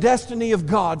arriving at the destiny of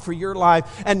God for your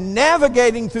life and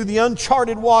navigating through the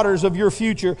uncharted waters of your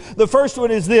future. The first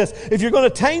one is this. If you're going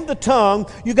to tame the tongue,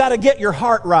 you got to get your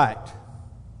heart right.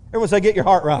 Everyone say, get your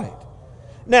heart right.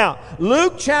 Now,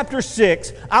 Luke chapter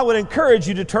 6, I would encourage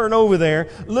you to turn over there.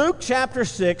 Luke chapter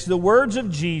 6, the words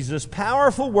of Jesus,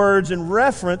 powerful words in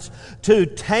reference to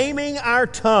taming our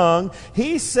tongue.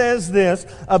 He says this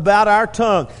about our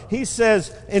tongue. He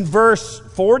says in verse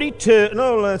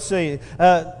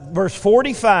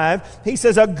 45, he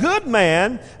says, a good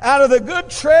man out of the good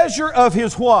treasure of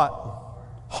his what?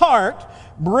 Heart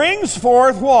brings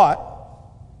forth what?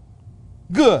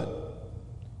 Good.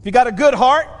 If you got a good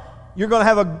heart, you're going to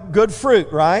have a good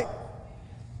fruit, right?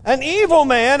 An evil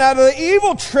man out of the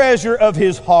evil treasure of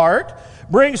his heart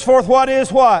brings forth what is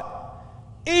what?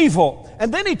 Evil.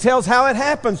 And then he tells how it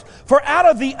happens. For out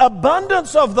of the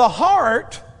abundance of the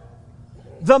heart,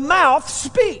 the mouth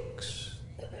speaks.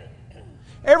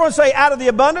 Everyone say, out of the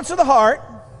abundance of the heart,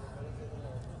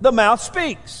 the mouth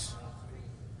speaks.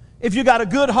 If you got a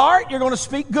good heart, you're going to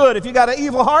speak good. If you got an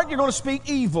evil heart, you're going to speak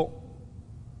evil.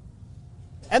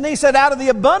 And then he said, out of the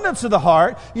abundance of the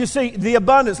heart, you see, the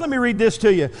abundance. Let me read this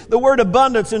to you. The word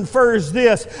abundance infers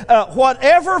this.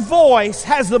 Whatever voice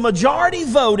has the majority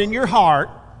vote in your heart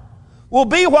will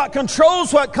be what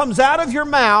controls what comes out of your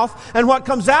mouth, and what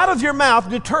comes out of your mouth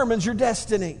determines your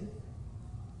destiny.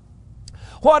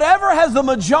 Whatever has the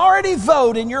majority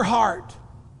vote in your heart,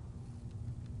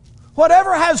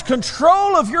 whatever has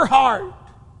control of your heart,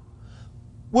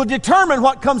 will determine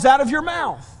what comes out of your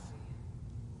mouth.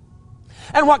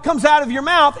 And what comes out of your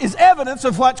mouth is evidence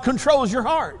of what controls your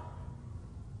heart.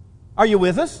 Are you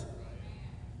with us?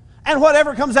 And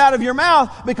whatever comes out of your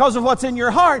mouth because of what's in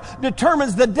your heart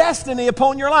determines the destiny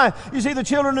upon your life. You see, the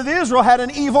children of Israel had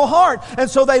an evil heart. And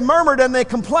so they murmured and they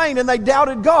complained and they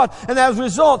doubted God. And as a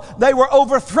result, they were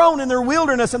overthrown in their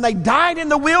wilderness and they died in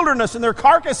the wilderness, and their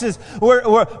carcasses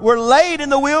were laid in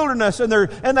the wilderness. And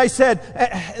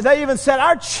they even said,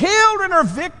 our children are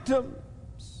victims.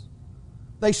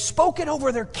 They spoke it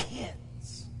over their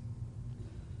kids.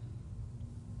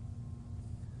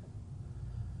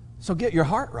 So get your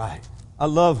heart right. I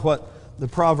love what the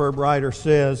proverb writer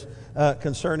says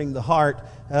concerning the heart.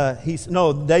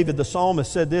 David the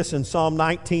psalmist said this in Psalm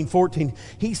 19:14.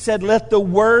 He said, let the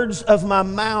words of my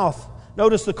mouth,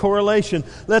 notice the correlation,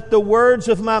 let the words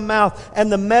of my mouth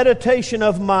and the meditation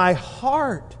of my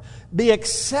heart be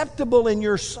acceptable in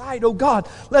your sight, O God.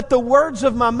 Let the words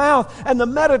of my mouth and the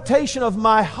meditation of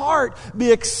my heart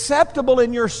be acceptable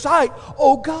in your sight,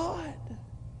 O God.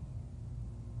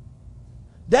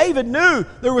 David knew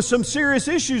there were some serious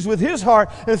issues with his heart.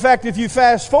 In fact, if you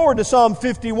fast forward to Psalm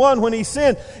 51, when he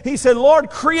sinned, he said, Lord,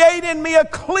 create in me a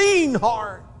clean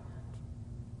heart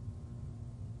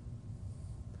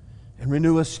and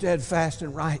renew a steadfast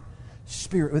and right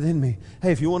spirit within me.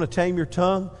 Hey, if you want to tame your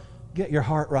tongue, get your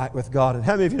heart right with God. And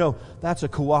how many of you know that's a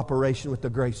cooperation with the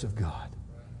grace of God?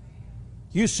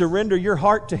 You surrender your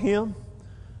heart to Him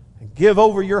and give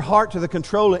over your heart to the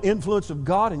control and influence of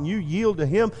God, and you yield to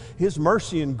Him His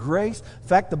mercy and grace. In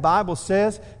fact, the Bible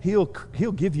says He'll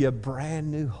give you a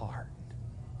brand new heart.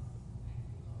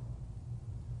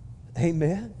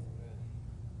 Amen.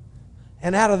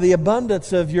 And out of the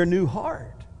abundance of your new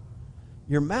heart,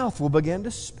 your mouth will begin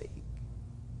to speak.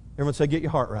 Everyone say, get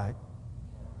your heart right.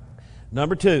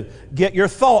 Number 2, get your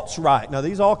thoughts right. Now,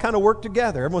 these all kind of work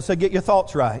together. Everyone say, get your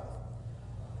thoughts right.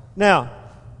 Now,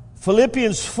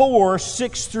 Philippians 4,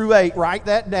 6 through 8. Write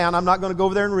that down. I'm not going to go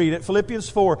over there and read it. Philippians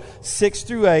 4, 6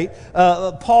 through 8.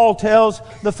 Paul tells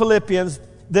the Philippians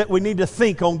that we need to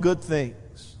think on good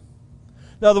things.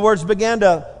 In other words, begin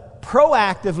to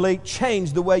proactively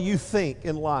change the way you think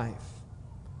in life.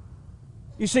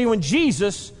 You see, when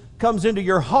Jesus comes into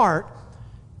your heart,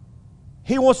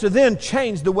 He wants to then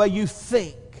change the way you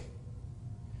think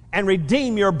and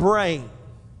redeem your brain.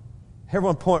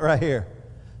 Everyone point right here.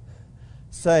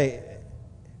 Say,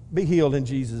 be healed in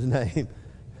Jesus' name.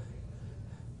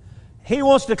 He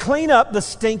wants to clean up the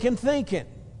stinking thinking.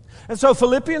 And so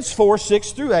Philippians 4,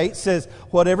 6 through 8 says,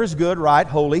 whatever is good, right,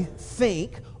 holy,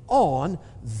 think on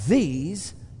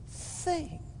these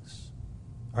things.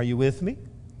 Are you with me?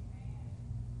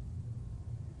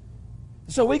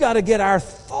 So we got to get our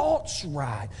thoughts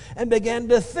right and begin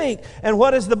to think. And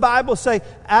what does the Bible say?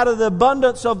 Out of the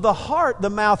abundance of the heart, the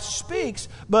mouth speaks.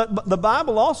 But the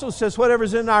Bible also says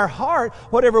whatever's in our heart,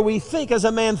 whatever we think, as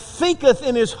a man thinketh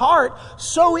in his heart,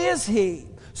 so is he.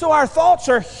 So our thoughts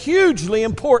are hugely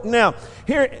important. Now,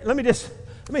 here, let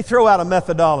me throw out a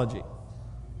methodology.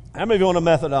 How many of you want a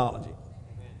methodology?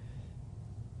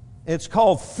 It's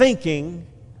called thinking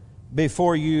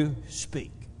before you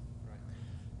speak.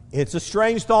 It's a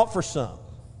strange thought for some.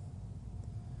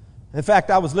 In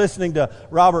fact, I was listening to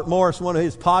Robert Morris, one of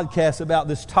his podcasts, about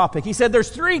this topic. He said there's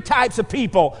 3 types of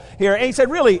people here. And he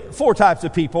said really 4 types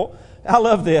of people. I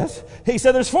love this. He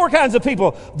said there's 4 kinds of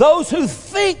people. Those who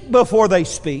think before they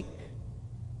speak.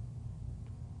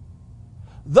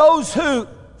 Those who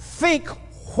think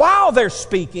while they're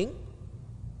speaking.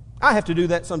 I have to do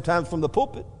that sometimes from the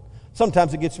pulpit.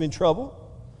 Sometimes it gets me in trouble.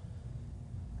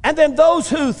 And then those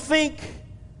who think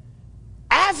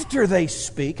after they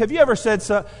speak. Have you ever said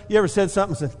something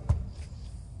and said,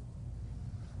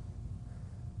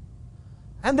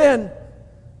 and then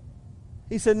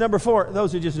he said number 4,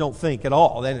 those who just don't think at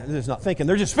all. They're just not thinking,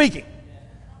 they're just speaking.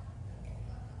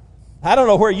 I don't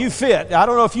know where you fit. I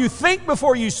don't know if you think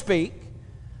before you speak,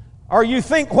 or you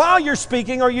think while you're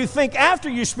speaking, or you think after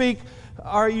you speak, or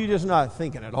are you just not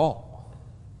thinking at all?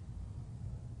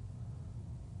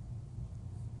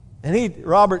 And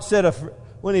Robert said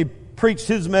when he preached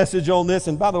his message on this,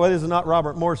 and by the way, this is not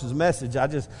Robert Morris's message.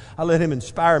 I let him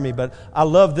inspire me, but I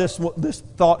love this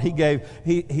thought he gave.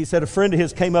 He said a friend of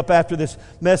his came up after this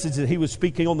message that he was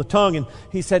speaking on the tongue, and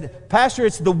he said, Pastor,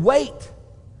 it's the wait.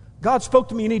 God spoke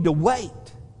to me, you need to wait.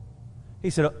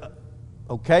 He said,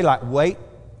 okay, like wait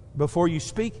before you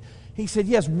speak? He said,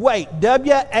 yes, wait,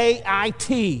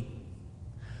 W-A-I-T.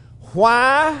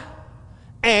 Why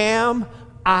am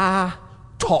I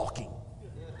talking?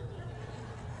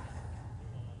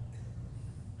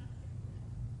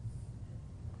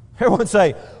 Everyone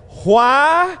say,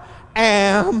 why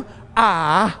am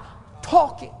I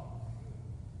talking?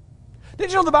 Did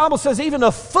you know the Bible says even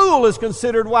a fool is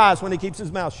considered wise when he keeps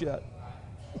his mouth shut?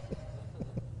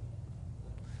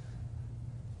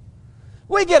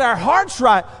 We get our hearts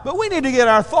right, but we need to get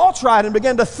our thoughts right and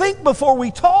begin to think before we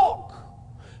talk,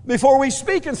 before we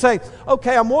speak, and say,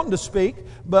 okay, I'm wanting to speak,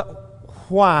 but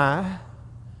why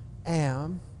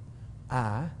am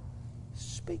I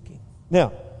speaking?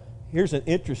 Now, here's an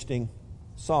interesting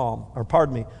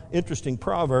interesting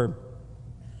proverb.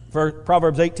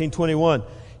 Proverbs 18:21.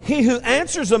 He who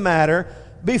answers a matter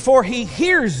before he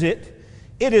hears it,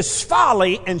 it is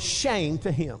folly and shame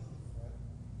to him.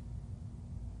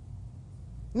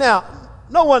 Now,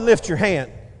 no one lift your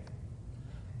hand.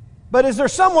 But is there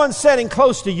someone sitting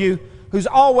close to you who's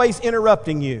always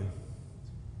interrupting you?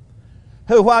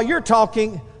 Who, while you're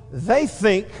talking, they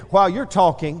think while you're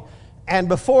talking, and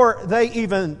before they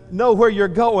even know where you're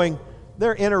going,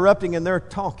 they're interrupting and they're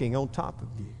talking on top of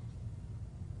you.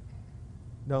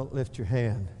 Don't lift your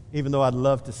hand, even though I'd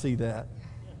love to see that.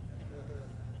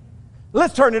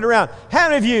 Let's turn it around. How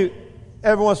many of you,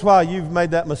 every once in a while, you've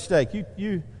made that mistake?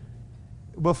 You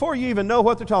before you even know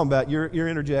what they're talking about, you're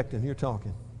interjecting, you're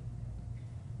talking.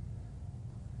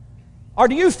 Or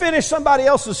do you finish somebody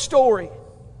else's story?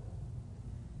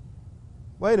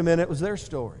 Wait a minute, it was their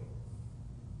story.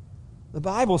 The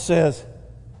Bible says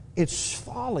it's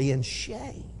folly and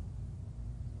shame.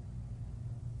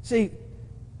 See,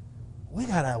 we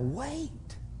got to wait.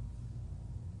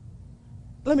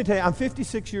 Let me tell you, I'm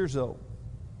 56 years old.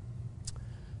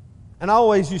 And I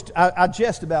always I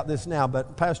jest about this now,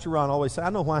 but Pastor Ron always said, I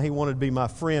know why he wanted to be my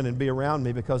friend and be around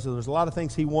me, because there's a lot of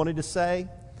things he wanted to say,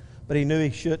 but he knew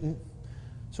he shouldn't.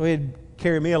 So he'd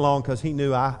carry me along because he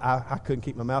knew I couldn't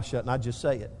keep my mouth shut, and I'd just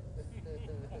say it.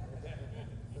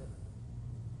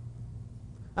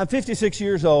 I'm 56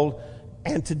 years old,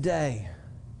 and today,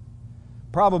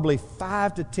 probably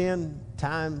 5 to 10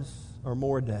 times or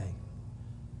more a day,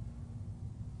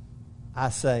 I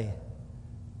say,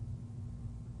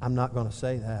 I'm not going to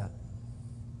say that.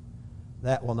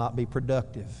 That will not be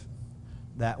productive.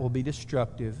 That will be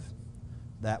destructive.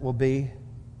 That will be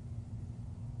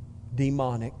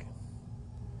demonic.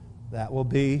 That will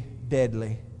be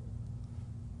deadly.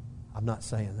 I'm not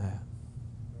saying that.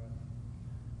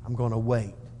 I'm going to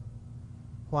wait.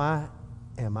 Why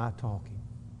am I talking?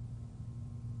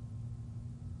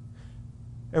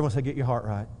 Everyone say, get your heart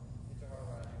right.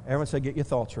 Everyone say, get your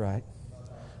thoughts right.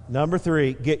 Number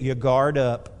 3, get your guard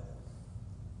up.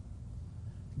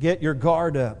 Get your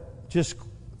guard up. Just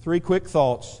 3 quick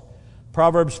thoughts.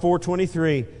 Proverbs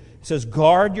 4:23 says,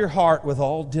 guard your heart with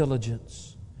all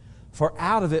diligence, for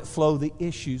out of it flow the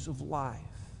issues of life.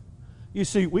 You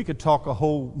see, we could talk a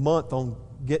whole month on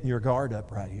getting your guard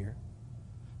up right here.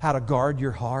 How to guard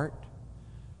your heart.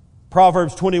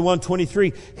 Proverbs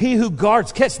 21:23, he who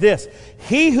guards, catch this,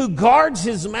 he who guards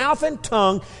his mouth and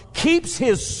tongue keeps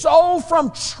his soul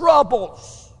from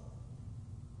troubles.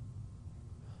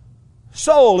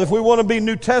 Soul, if we want to be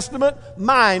New Testament,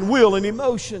 mind, will, and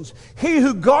emotions. He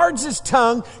who guards his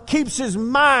tongue keeps his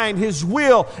mind, his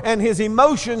will, and his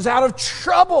emotions out of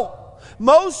trouble.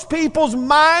 Most people's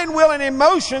mind, will, and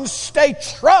emotions stay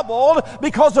troubled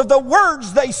because of the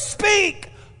words they speak.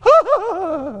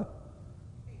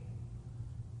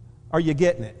 Are you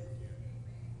getting it?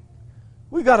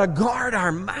 We've got to guard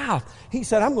our mouth. He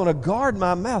said, I'm going to guard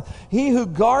my mouth. He who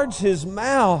guards his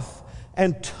mouth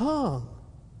and tongue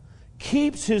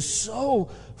keeps his soul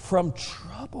from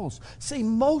troubles. See,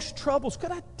 most troubles,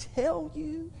 could I tell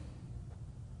you?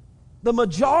 The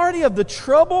majority of the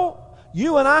trouble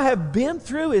you and I have been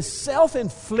through is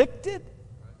self-inflicted.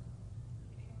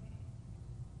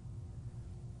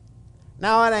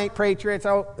 No, it ain't, preacher. It's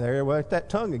there went that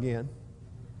tongue again.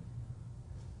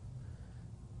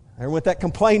 There went that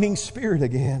complaining spirit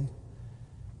again.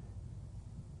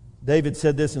 David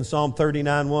said this in Psalm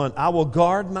 39:1. I will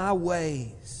guard my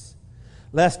ways,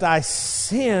 lest I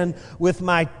sin with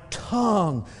my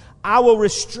tongue. I will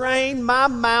restrain my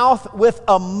mouth with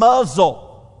a muzzle.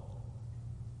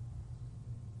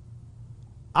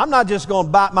 I'm not just going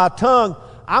to bite my tongue.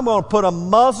 I'm going to put a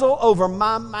muzzle over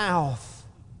my mouth.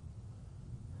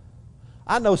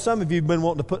 I know some of you have been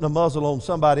wanting to put a muzzle on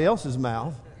somebody else's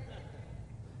mouth.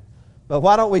 But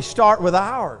why don't we start with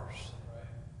ours?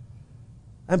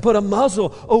 And put a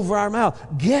muzzle over our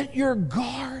mouth. Get your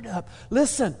guard up.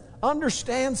 Listen,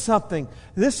 understand something.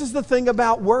 This is the thing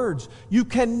about words. You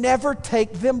can never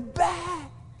take them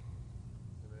back.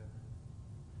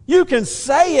 You can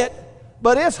say it,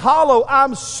 but it's hollow.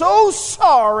 I'm so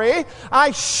sorry.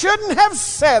 I shouldn't have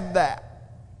said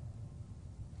that.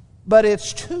 But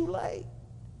it's too late.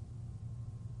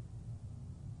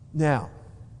 Now,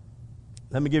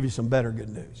 let me give you some better good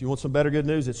news. You want some better good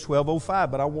news? It's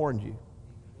 12:05, but I warned you.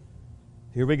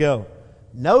 Here we go.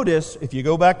 Notice, if you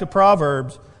go back to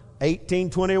Proverbs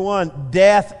 18:21,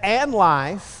 death and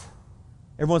life,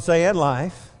 everyone say and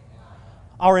life,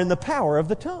 are in the power of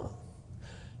the tongue.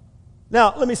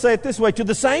 Now, let me say it this way. To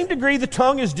the same degree the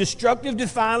tongue is destructive,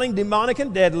 defiling, demonic,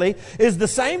 and deadly, is the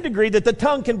same degree that the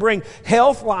tongue can bring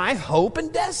health, life, hope,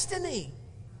 and destiny.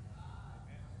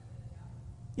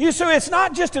 You see, it's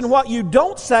not just in what you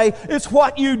don't say, it's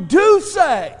what you do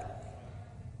say.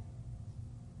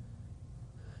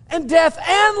 And death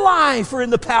and life are in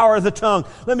the power of the tongue.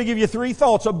 Let me give you 3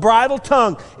 thoughts. A bridled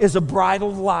tongue is a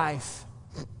bridled life.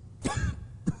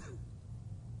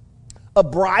 A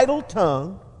bridled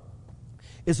tongue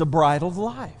is a bridled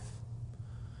life.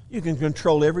 You can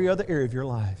control every other area of your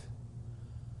life.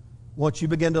 Once you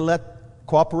begin to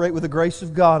cooperate with the grace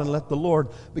of God and let the Lord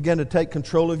begin to take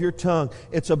control of your tongue,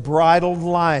 it's a bridled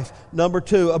life. Number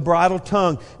 2, a bridled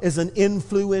tongue is an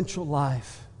influential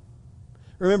life.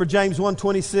 Remember James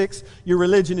 1:26, your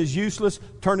religion is useless,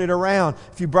 turn it around.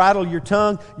 If you bridle your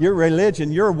tongue, your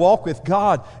religion, your walk with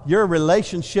God, your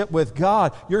relationship with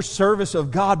God, your service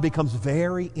of God becomes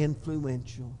very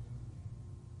influential.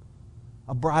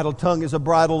 A bridled tongue is a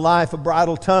bridled life. A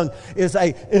bridled tongue is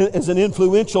an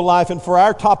influential life. And for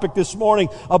our topic this morning,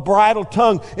 a bridled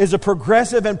tongue is a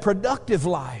progressive and productive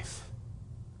life.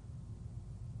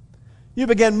 You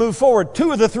begin to move forward.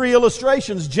 2 of the 3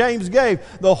 illustrations James gave,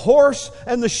 the horse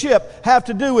and the ship, have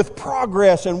to do with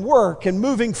progress and work and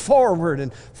moving forward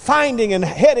and finding and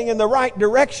heading in the right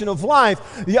direction of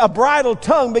life. A bridled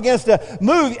tongue begins to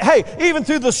move. Hey, even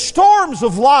through the storms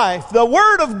of life, the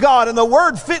Word of God and the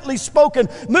Word fitly spoken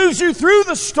moves you through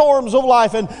the storms of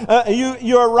life, and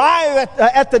you arrive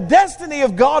at the destiny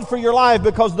of God for your life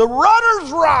because the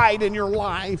rudder's right in your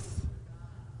life.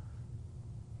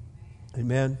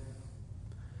 Amen.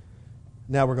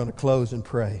 Now we're going to close and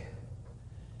pray.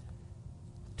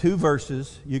 Two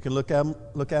verses. You can look at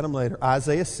them later.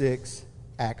 Isaiah 6,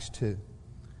 Acts 2.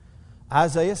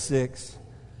 Isaiah 6,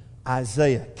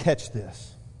 Isaiah. Catch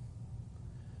this.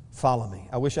 Follow me.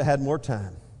 I wish I had more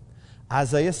time.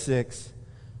 Isaiah 6.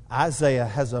 Isaiah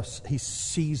he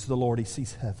sees the Lord. He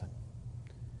sees heaven.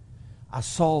 I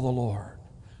saw the Lord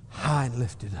high and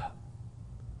lifted up.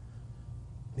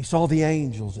 He saw the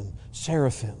angels and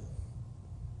seraphim.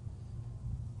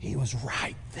 He was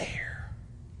right there.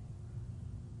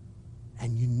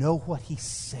 And you know what he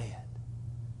said?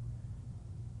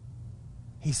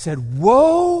 He said,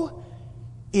 "Woe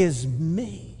is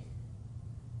me,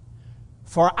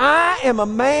 for I am a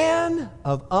man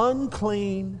of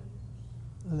unclean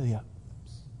lips,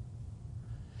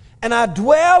 and I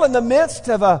dwell in the midst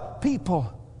of a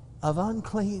people of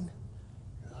unclean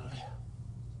lips."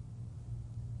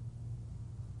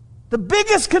 The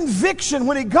biggest conviction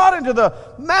when he got into the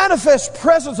manifest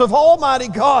presence of Almighty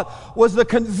God was the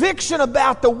conviction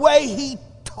about the way he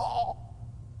taught.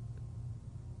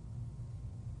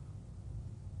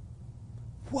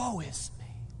 Woe is me.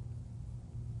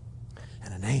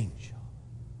 And an angel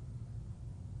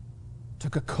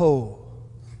took a coal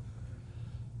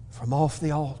from off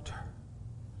the altar,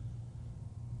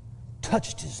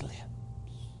 touched his lips.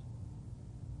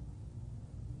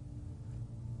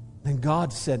 Then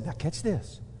God said, now catch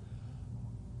this,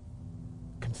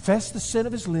 confess the sin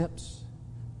of his lips.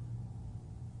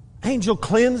 Angel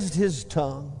cleansed his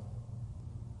tongue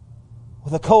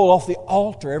with a coal off the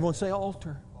altar. Everyone say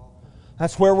altar.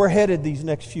 That's where we're headed these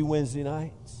next few Wednesday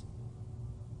nights.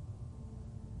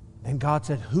 And God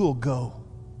said, who'll go?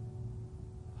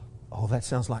 Oh, that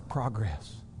sounds like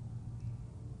progress.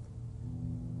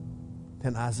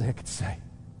 Then Isaiah could say,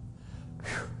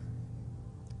 "Whew.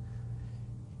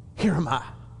 Here am I.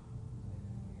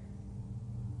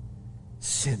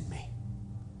 Send me."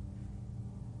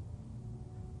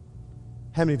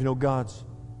 How many of you know God's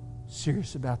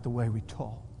serious about the way we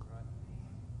talk?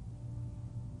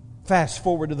 Fast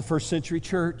forward to the first century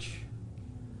church.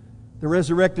 The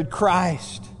resurrected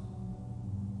Christ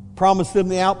promised them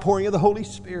the outpouring of the Holy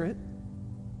Spirit.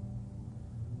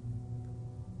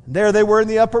 And there they were in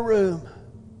the upper room.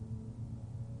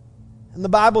 And the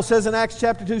Bible says in Acts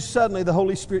chapter 2, suddenly the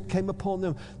Holy Spirit came upon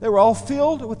them. They were all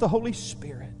filled with the Holy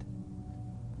Spirit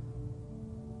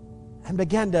and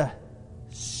began to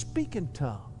speak in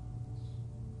tongues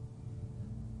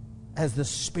as the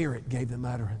Spirit gave them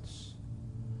utterance.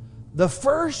 The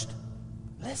first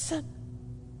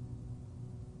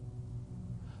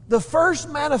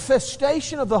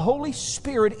manifestation of the Holy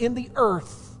Spirit in the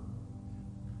earth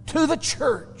to the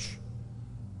church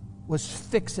was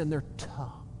fixing their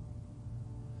tongue.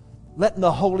 Letting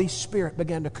the Holy Spirit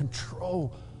begin to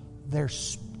control their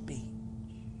speech.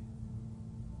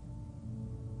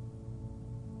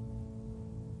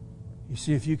 You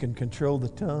see, if you can control the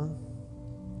tongue,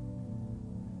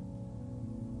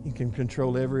 you can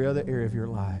control every other area of your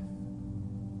life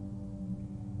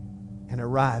and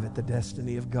arrive at the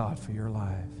destiny of God for your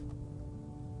life.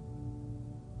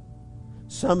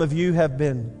 Some of you have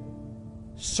been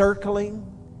circling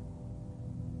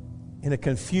in a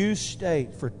confused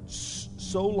state for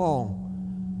so long.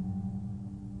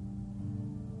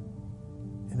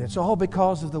 And it's all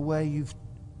because of the way you've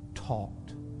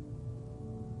talked.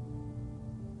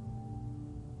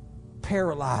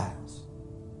 Paralyzed,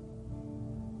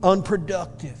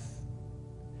 unproductive,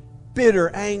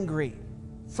 bitter, angry,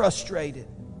 frustrated,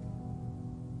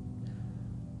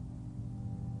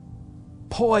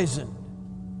 poisoned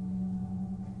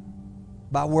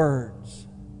by words.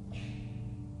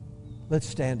 Let's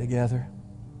stand together.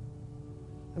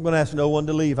 I'm going to ask no one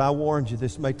to leave. I warned you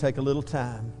this may take a little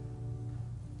time.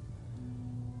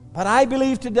 But I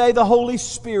believe today the Holy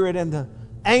Spirit and the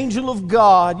angel of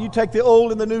God, you take the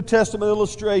Old and the New Testament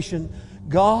illustration,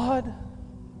 God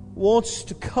wants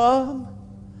to come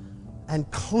and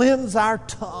cleanse our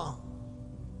tongue.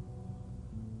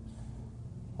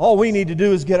 All we need to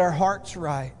do is get our hearts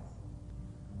right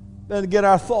and get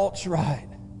our thoughts right.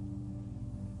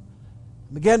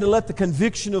 Begin to let the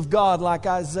conviction of God, like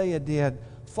Isaiah did,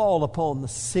 fall upon the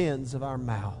sins of our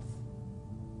mouth.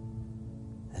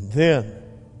 And then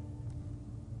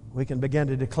we can begin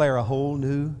to declare a whole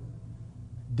new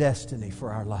destiny for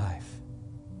our life.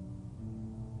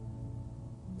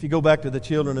 If you go back to the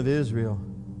children of Israel,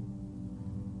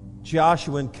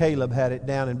 Joshua and Caleb had it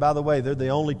down. And by the way, they're the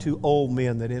only two old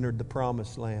men that entered the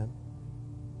promised land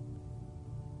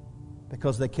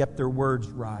because they kept their words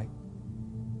right.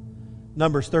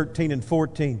 Numbers 13 and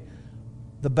 14,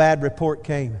 the bad report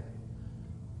came.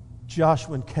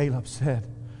 Joshua and Caleb said,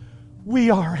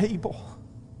 "We are able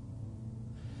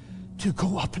to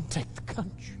go up and take the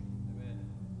country.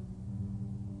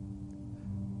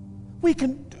 We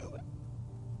can do it.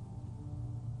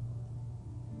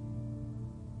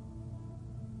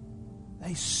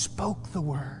 They spoke the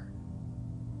word.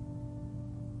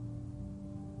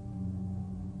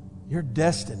 Your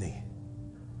destiny,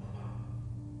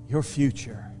 your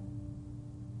future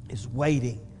is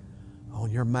waiting on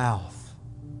your mouth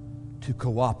to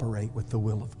cooperate with the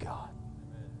will of God.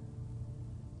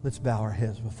 Let's bow our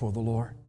heads before the Lord.